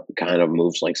huge. He's kind of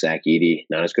moves like Zach Edey.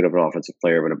 Not as good of an offensive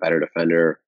player, but a better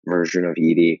defender version of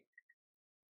Edey.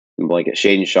 Like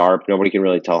Shaedon Sharpe, nobody can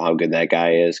really tell how good that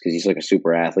guy is because he's like a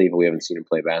super athlete, but we haven't seen him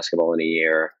play basketball in a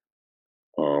year.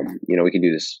 We can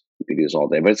do this. We can do this all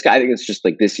day, but I think it's just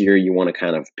like this year you want to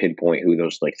kind of pinpoint who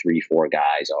those like 3-4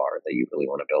 guys are that you really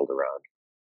want to build around.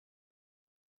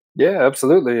 Yeah,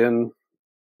 absolutely. And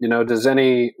does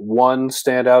any one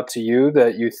stand out to you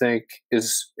that you think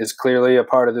is clearly a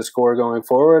part of this core going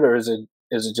forward, or is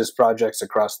it just projects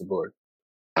across the board?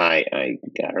 I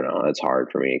don't know. It's hard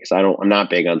for me because I'm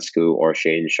not big on Scoot or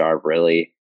Shaedon Sharpe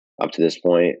really up to this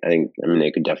point. I mean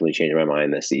they could definitely change my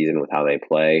mind this season with how they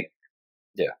play.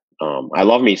 Yeah. I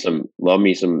love me some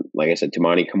like I said,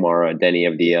 Toumani Camara, Denny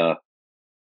Avdia.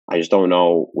 I just don't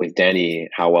know with Denny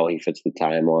how well he fits the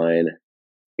timeline.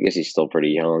 I guess he's still pretty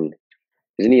young.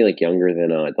 Isn't he like younger than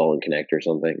Dalton Connect or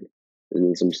something?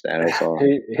 Isn't some stat I saw?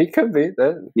 he could be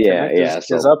that. Yeah,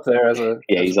 is up there as a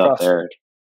he's up there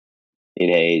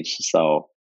in age. So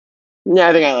yeah,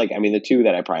 I think the two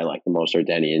that I probably like the most are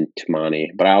Denny and Toumani,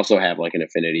 but I also have like an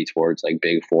affinity towards like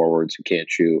big forwards who can't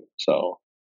shoot. So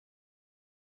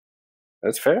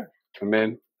that's fair. I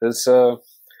mean, it's a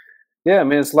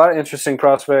lot of interesting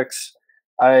prospects.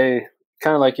 I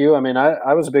kind of like you. I mean,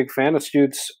 I was a big fan of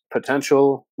Scoot's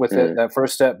potential with that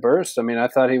first step burst. I mean, I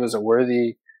thought he was a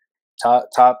worthy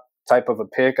top type of a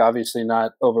pick. Obviously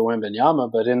not over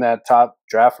Wembanyama, but in that top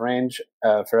draft range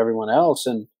for everyone else.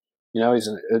 And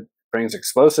it brings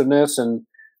explosiveness, and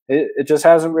it just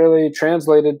hasn't really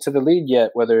translated to the league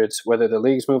yet. Whether the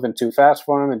league's moving too fast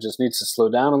for him and just needs to slow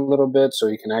down a little bit so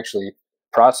he can actually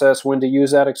process when to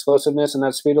use that explosiveness and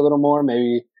that speed a little more.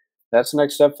 Maybe that's the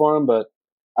next step for him. But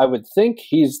I would think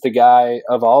he's the guy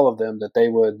of all of them that they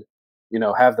would,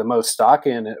 have the most stock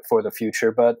in it for the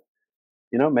future. But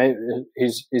maybe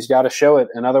he's got to show it,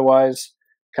 and otherwise,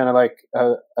 kind of like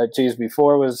I teased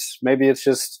before, was maybe it's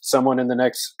just someone in the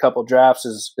next couple drafts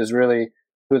is really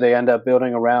who they end up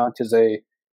building around, because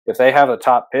if they have a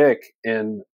top pick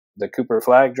in the Cooper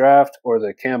Flagg draft or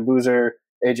the Cam Boozer,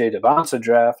 AJ Devonta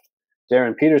draft,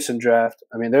 Darren Peterson draft,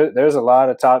 I mean there's a lot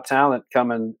of top talent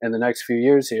coming in the next few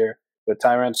years here with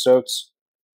Tyron Stokes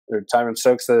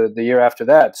the year after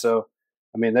that. So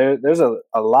I mean, there's a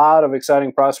lot of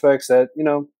exciting prospects that,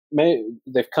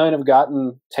 they've kind of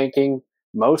gotten tanking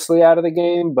mostly out of the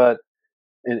game, but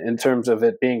in terms of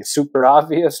it being super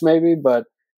obvious maybe, but,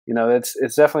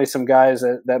 it's definitely some guys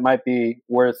that might be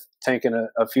worth taking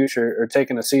a future or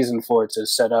taking a season for to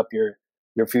set up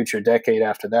your future decade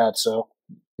after that. So,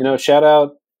 shout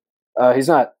out. He's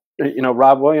not,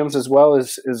 Rob Williams as well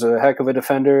is a heck of a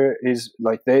defender. He's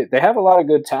like, they have a lot of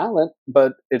good talent,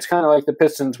 but it's kind of like the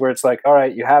Pistons where it's like, all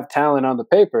right, you have talent on the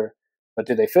paper, but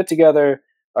do they fit together?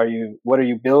 What are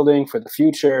you building for the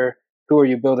future? Who are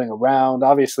you building around?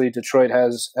 Obviously Detroit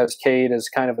has Cade as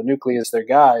kind of a nucleus, their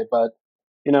guy, but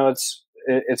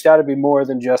it's got to be more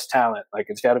than just talent. Like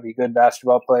it's got to be good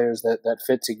basketball players that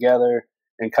fit together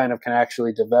and kind of can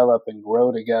actually develop and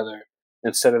grow together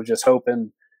instead of just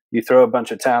hoping you throw a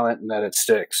bunch of talent and that it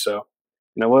sticks. So,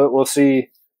 we'll see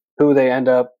who they end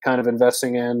up kind of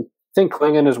investing in. I think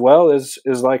Klingon as well is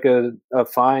like a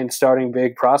fine starting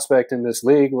big prospect in this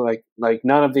league. Like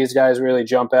none of these guys really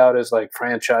jump out as like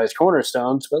franchise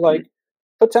cornerstones, but like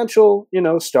potential,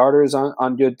 starters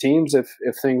on good teams if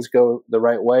things go the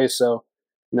right way. So,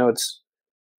 it's,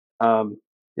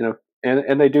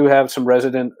 and they do have some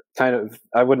resident kind of,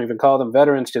 I wouldn't even call them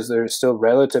veterans because they're still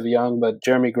relatively young, but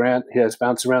Jeremy Grant, he has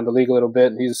bounced around the league a little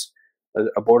bit, and he's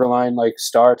a borderline like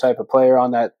star type of player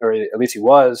on that, or at least he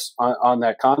was on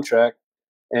that contract.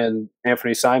 And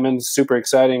Anthony Simons, super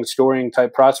exciting scoring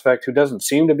type prospect who doesn't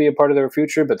seem to be a part of their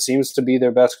future, but seems to be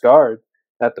their best guard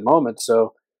at the moment.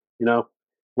 So,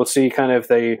 we'll see kind of if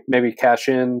they maybe cash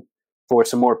in for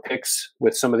some more picks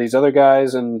with some of these other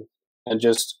guys and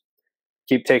just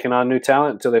keep taking on new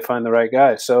talent until they find the right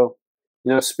guy. So,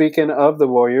 speaking of the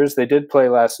Warriors, they did play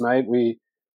last night. We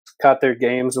caught their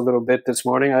games a little bit this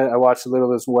morning. I watched a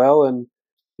little as well. And,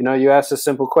 you asked a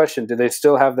simple question. Do they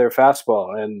still have their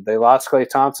fastball? And they lost Klay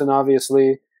Thompson,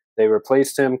 obviously. They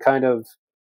replaced him kind of,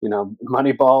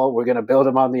 money ball. We're going to build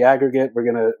him on the aggregate. We're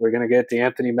going to get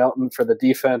DeAnthony Melton for the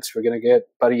defense. We're going to get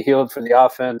Buddy Hield for the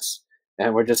offense.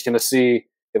 And we're just going to see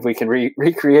if we can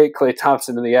recreate Klay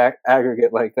Thompson in the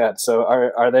aggregate like that. So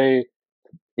are they,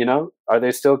 are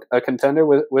they still a contender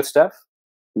with Steph?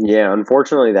 Yeah,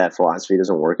 unfortunately, that philosophy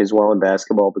doesn't work as well in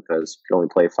basketball because you can only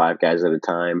play 5 guys at a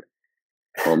time.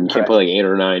 You can't play like 8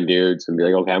 or 9 dudes and be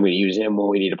like, okay, I'm going to use him when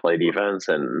we need to play defense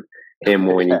and him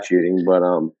when we need shooting. But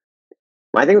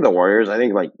I think with the Warriors, I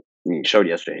think like you showed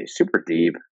yesterday, super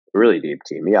deep, really deep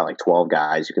team. You got like 12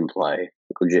 guys who can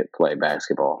legit play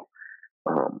basketball.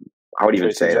 I would even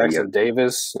Tracy say Jackson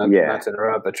Davis, not to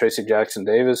interrupt, but Tracy Jackson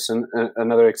Davis, and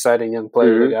another exciting young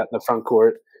player they got in the front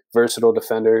court, versatile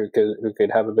defender who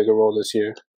could have a bigger role this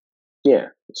year. Yeah,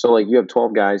 so like you have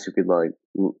 12 guys who could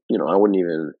I wouldn't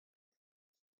even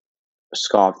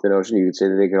scoff the notion. You could say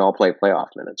that they could all play playoff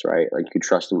minutes, right? Like you could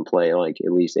trust them to play like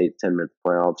at least 8 to 10 minutes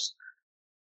playoffs.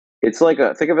 It's like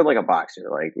think of it like a boxer.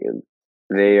 Like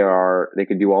they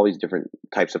could do all these different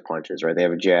types of punches, right? They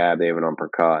have a jab, they have an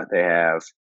uppercut, they have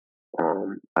I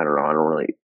don't know. I don't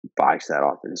really box that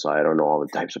often, so I don't know all the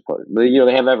types of punches. But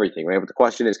they have everything, right? But the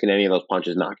question is, can any of those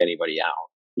punches knock anybody out?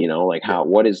 Do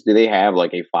they have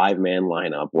like a 5-man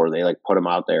lineup where they like put them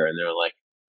out there and they're like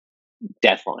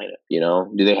death lineup?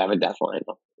 Do they have a death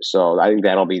lineup? So I think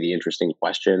that'll be the interesting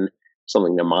question,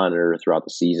 something to monitor throughout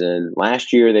the season.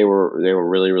 Last year they were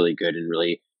really, really good and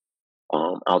really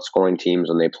outscoring teams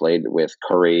when they played with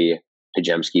Curry,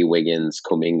 Pajemski, Wiggins,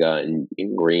 Kuminga,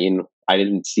 and Green. I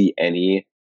didn't see any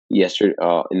yesterday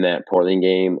in that Portland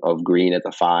game of Green at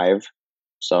the 5.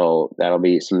 So that'll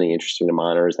be something interesting to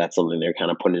monitor. Is that something they're kind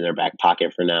of putting in their back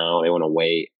pocket for now? They want to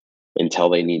wait until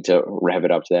they need to rev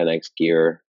it up to that next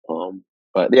gear.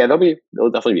 But yeah,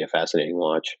 it'll definitely be a fascinating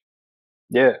watch.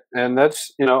 Yeah, and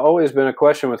that's always been a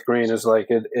question with Green is like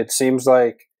it seems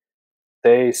like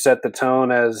they set the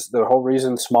tone as the whole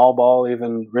reason small ball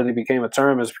even really became a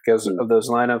term is because of those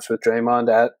lineups with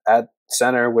Draymond at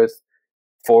center with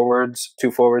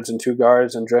 2 forwards and 2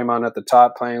 guards, and Draymond at the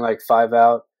top playing like 5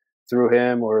 out through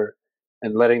him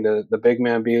and letting the big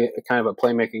man be kind of a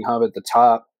playmaking hub at the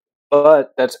top.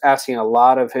 But that's asking a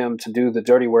lot of him to do the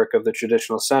dirty work of the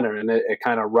traditional center, and it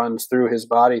kind of runs through his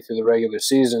body through the regular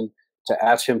season to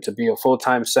ask him to be a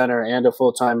full-time center and a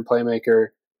full-time playmaker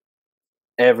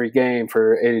every game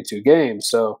for 82 games.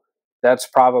 So that's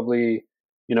probably,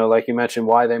 like you mentioned,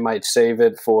 why they might save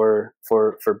it for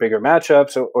bigger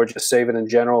matchups or just save it in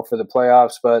general for the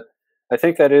playoffs. But I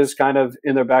think that is kind of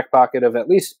in their back pocket of at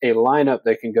least a lineup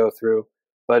they can go through.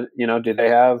 But, do they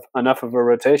have enough of a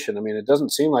rotation? I mean, it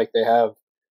doesn't seem like they have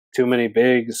too many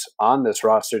bigs on this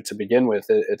roster to begin with.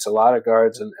 It's a lot of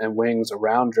guards and wings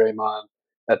around Draymond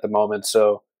at the moment.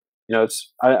 So,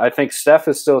 I think Steph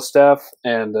is still Steph,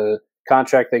 and the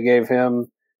contract they gave him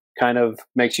kind of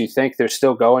makes you think they're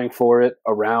still going for it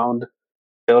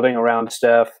building around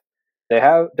Steph. They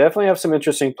definitely have some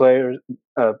interesting players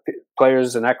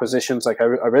and acquisitions. Like I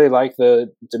really like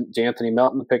the D'Anthony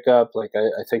Melton pickup. Like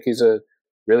I think he's a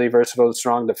really versatile,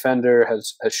 strong defender,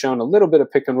 has shown a little bit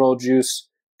of pick and roll juice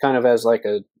kind of as like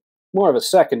more of a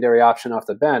secondary option off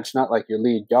the bench, not like your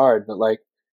lead guard, but like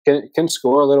can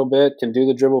score a little bit, can do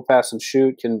the dribble, pass, and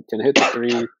shoot, can hit the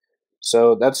 3.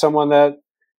 So that's someone that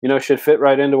should fit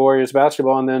right into Warriors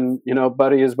basketball. And then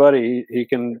Buddy is Buddy.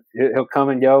 He'll come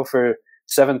and go for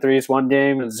 7 threes one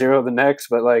game and 0 the next.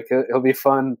 But like he'll be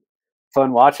fun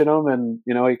watching him, and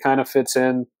he kind of fits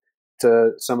in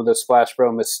to some of the Splash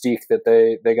Bro mystique that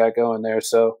they got going there.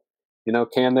 So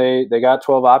can they got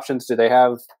 12 options? Do they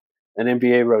have an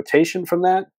NBA rotation from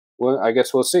that? Well, I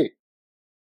guess we'll see.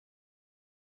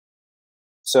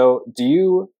 So do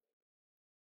you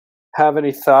have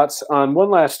any thoughts on one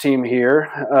last team here,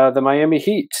 the Miami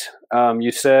Heat?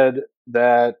 You said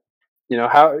that,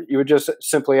 how you would just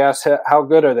simply ask, how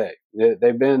good are they?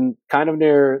 They've been kind of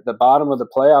near the bottom of the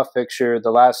playoff picture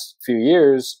the last few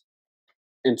years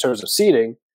in terms of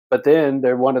seeding, but then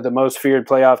they're one of the most feared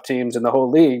playoff teams in the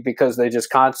whole league because they just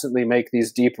constantly make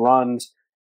these deep runs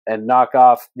and knock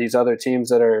off these other teams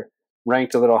that are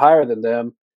ranked a little higher than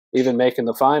them, even making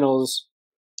the finals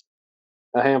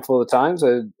a handful of times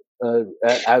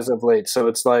as of late. So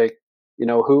it's like,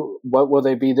 what will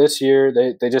they be this year?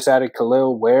 They just added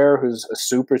Khalil Ware, who's a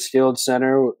super skilled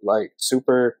center, like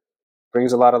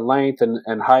brings a lot of length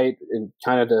and height, and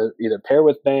kind of to either pair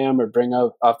with Bam or bring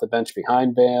up off the bench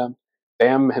behind Bam.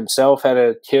 Bam himself had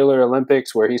a killer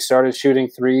Olympics where he started shooting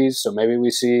 3s, so maybe we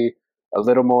see a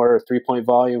little more 3-point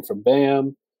volume from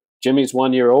Bam. Jimmy's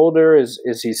 1 year older. Is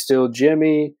he still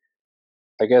Jimmy?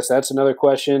 I guess that's another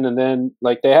question. And then,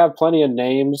 like, they have plenty of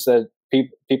names that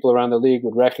people around the league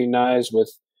would recognize,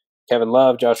 with Kevin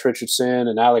Love, Josh Richardson,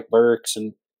 and Alec Burks,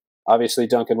 and obviously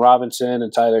Duncan Robinson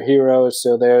and Tyler Hero is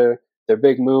still there. Their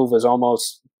big move was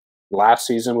almost last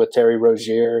season with Terry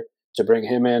Rozier to bring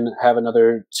him in, have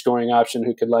another scoring option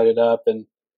who could light it up. And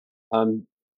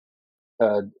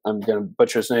I'm going to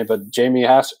butcher his name, but Jamie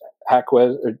Haquez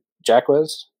or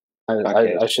Jacquez.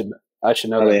 I should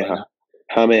know that by now.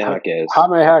 Jaime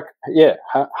Yeah.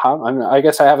 I mean, I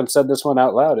guess I haven't said this one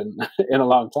out loud in a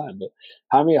long time, but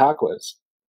Jaime Jaquez,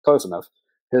 close enough.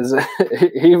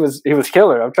 He was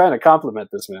killer. I'm trying to compliment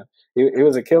this man. He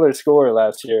was a killer scorer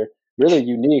last year. Really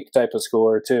unique type of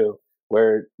scorer too,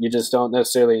 where you just don't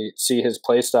necessarily see his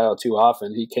play style too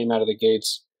often. He came out of the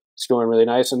gates scoring really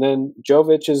nice, and then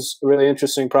Jovic is a really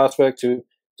interesting prospect who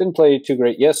didn't play too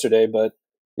great yesterday, but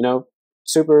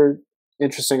super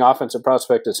interesting offensive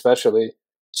prospect especially.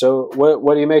 So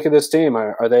what do you make of this team?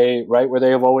 Are they right where they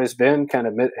have always been, kind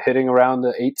of hitting around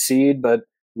the 8th seed, but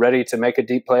ready to make a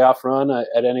deep playoff run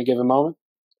at any given moment?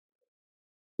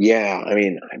 Yeah, I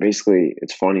mean,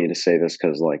 it's funny to say this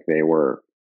because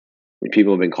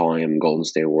people have been calling them Golden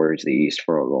State Warriors of the East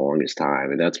for the longest time,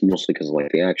 and that's mostly because of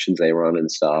the actions they run and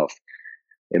stuff.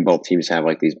 And both teams have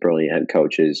these brilliant head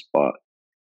coaches, but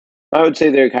I would say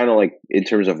they're kind of in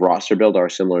terms of roster build are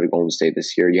similar to Golden State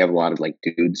this year. You have a lot of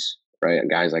dudes, right?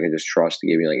 Guys I can just trust to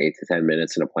give you 8 to 10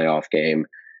 minutes in a playoff game.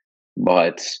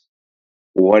 But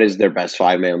what is their best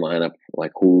 5-man lineup?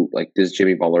 Does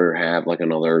Jimmy Butler have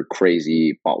another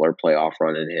crazy Butler playoff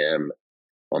run in him?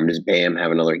 Does Bam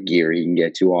have another gear he can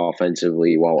get to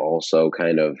offensively while also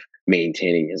kind of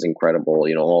maintaining his incredible,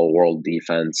 all-world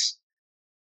defense?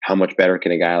 How much better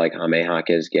can a guy like Jaime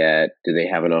Jaquez get? Do they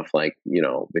have enough,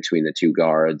 between the two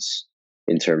guards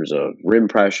in terms of rim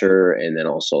pressure and then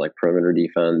also perimeter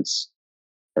defense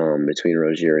between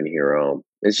Rozier and Hero?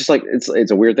 It's just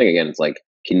it's a weird thing. Again, it's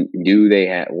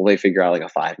will they figure out a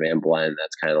 5-man blend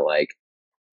that's kind of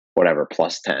whatever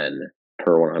plus 10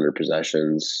 per 100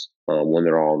 possessions when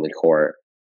they're all on the court?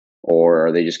 Or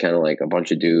are they just kind of a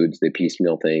bunch of dudes? They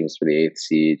piecemeal things for the 8th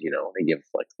seed. They give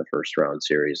the first round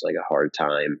series a hard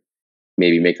time.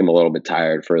 Maybe make them a little bit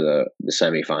tired for the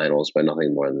semifinals, but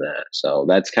nothing more than that. So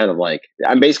that's kind of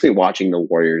I'm basically watching the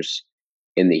Warriors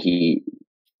in the Heat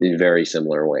in very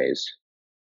similar ways.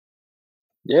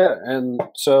 Yeah, and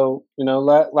so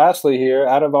lastly here,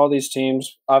 out of all these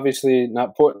teams, obviously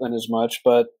not Portland as much,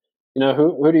 but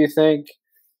who do you think?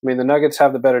 I mean, the Nuggets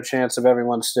have the better chance of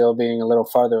everyone still being a little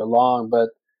farther along, but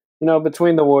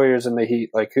between the Warriors and the Heat,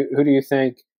 who do you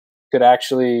think could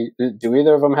actually? Do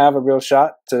either of them have a real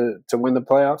shot to win the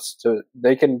playoffs?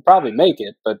 They can probably make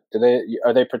it, but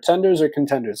are they pretenders or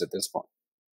contenders at this point?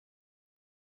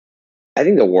 I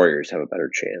think the Warriors have a better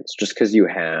chance, just because you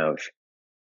have.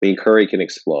 I mean, Curry can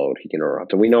explode; he can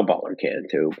erupt, and we know Butler can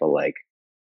too. But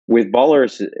with Butler,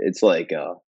 it's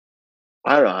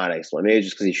I don't know how to explain. Maybe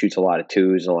just because he shoots a lot of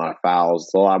twos and a lot of fouls.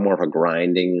 It's a lot more of a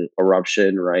grinding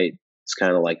eruption, right? It's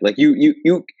kind of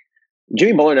you.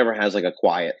 Jimmy Butler never has a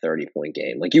quiet 30-point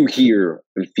game. You hear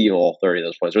and feel 30 of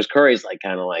those points. Whereas Curry's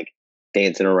kind of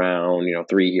dancing around,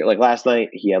 3 here. Last night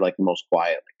he had the most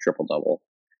quiet triple double.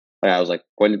 I was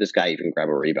when did this guy even grab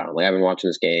a rebound? I've been watching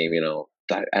this game.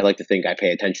 I like to think I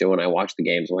pay attention when I watch the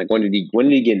games. I'm when did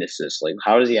he get an assist?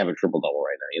 How does he have a triple double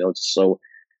right now? It's so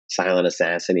silent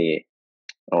assassin-y.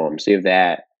 So you have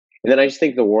that. And then I just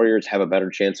think the Warriors have a better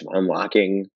chance of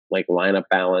unlocking lineup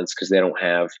balance because they don't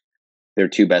have their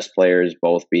two best players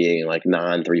both being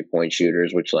non 3-point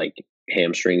shooters, which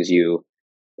hamstrings you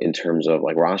in terms of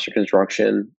roster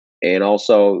construction. And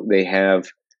also they have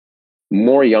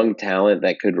more young talent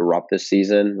that could erupt this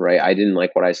season, right? I didn't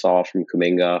like what I saw from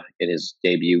Kuminga in his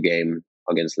debut game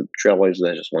against the Trailblazers.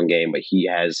 That's just one game, but he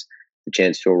has the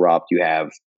chance to erupt. You have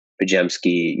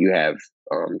Pajemski, you have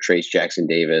Trace Jackson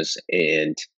Davis,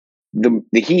 and the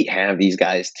Heat have these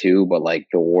guys too, but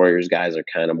the Warriors guys are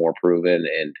kind of more proven,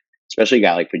 and especially a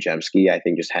guy like Pajemski, I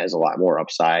think just has a lot more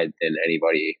upside than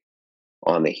anybody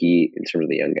on the Heat in terms of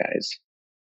the young guys.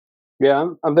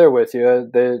 Yeah, I'm there with you.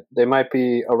 They might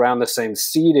be around the same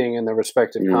seeding in their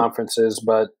respective conferences,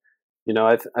 but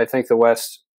I think the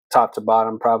West top to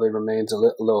bottom probably remains a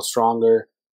little stronger,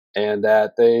 and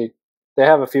that they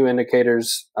have a few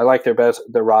indicators. I like their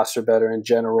roster better in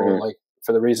general,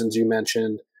 for the reasons you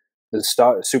mentioned. The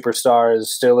superstar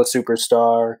is still a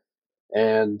superstar,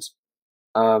 and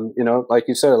like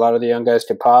you said, a lot of the young guys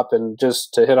can pop. And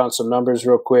just to hit on some numbers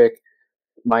real quick,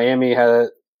 Miami had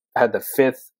the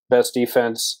 5th best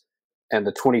defense and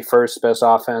the 21st best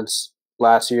offense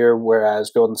last year, whereas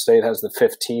Golden State has the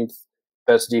 15th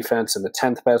best defense and the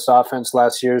 10th best offense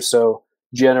last year. So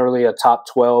generally a top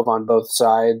 12 on both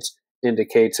sides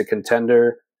indicates a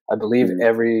contender. I believe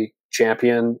every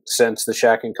champion since the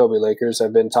Shaq and Kobe Lakers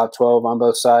have been top 12 on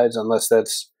both sides, unless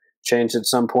that's changed at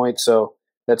some point. So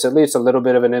that's at least a little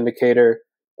bit of an indicator.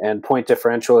 And point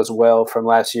differential as well from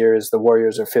last year is the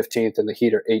Warriors are 15th and the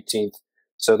Heat are 18th.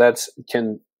 So that's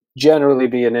can generally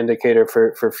be an indicator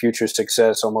for future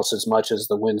success almost as much as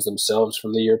the wins themselves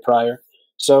from the year prior.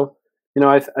 So,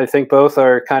 I think both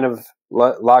are kind of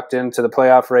locked into the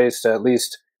playoff race to at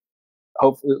least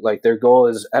hope, like their goal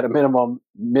is at a minimum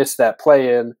miss that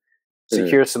play-in,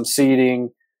 secure some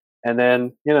seeding, and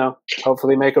then,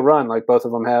 hopefully make a run like both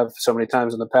of them have so many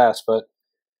times in the past. But,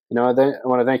 I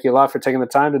want to thank you a lot for taking the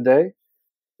time today.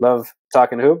 Love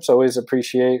talking hoops. Always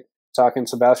appreciate talking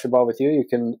some basketball with you. You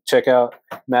can check out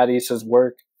Matt Issa's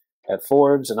work at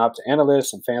Forbes and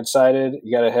OptaAnalyst and Fansided.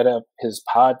 You got to head up his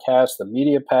podcast, The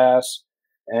Media Pass,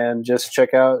 and just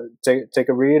take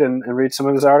a read and read some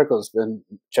of his articles and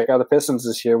check out the Pistons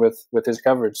this year with his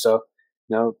coverage. So,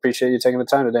 appreciate you taking the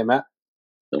time today, Matt.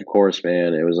 Of course,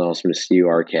 man. It was awesome to see you,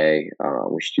 RK.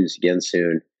 We should do this again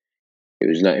soon.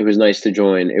 It was nice to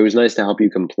join. It was nice to help you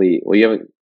complete. Well,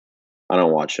 I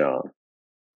don't watch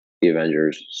the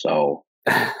Avengers, so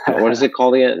what is it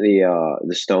called again?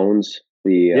 The Stones.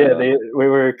 We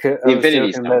were the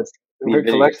Infinity Stones. We're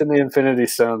collecting the Infinity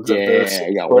Stones of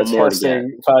the Sportscasting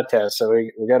podcast, so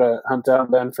we got to hunt down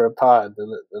Ben for a pod.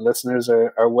 The listeners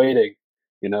are waiting,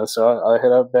 So I'll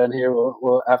hit up Ben here.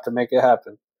 We'll have to make it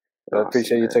happen. But I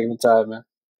appreciate you taking the time, man.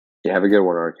 Yeah, have a good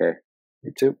one, RK.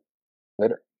 You too.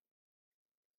 Later.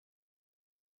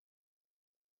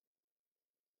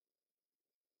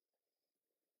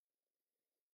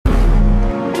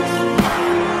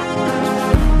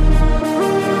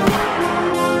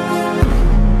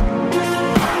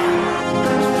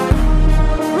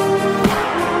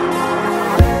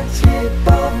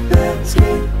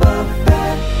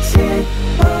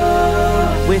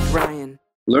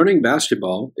 Learning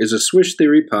Basketball is a Swish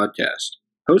Theory podcast,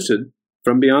 hosted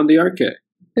from Beyond the Arcade.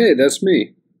 Hey, that's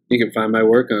me. You can find my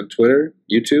work on Twitter,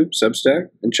 YouTube, Substack,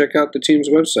 and check out the team's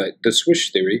website,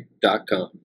 theswishtheory.com.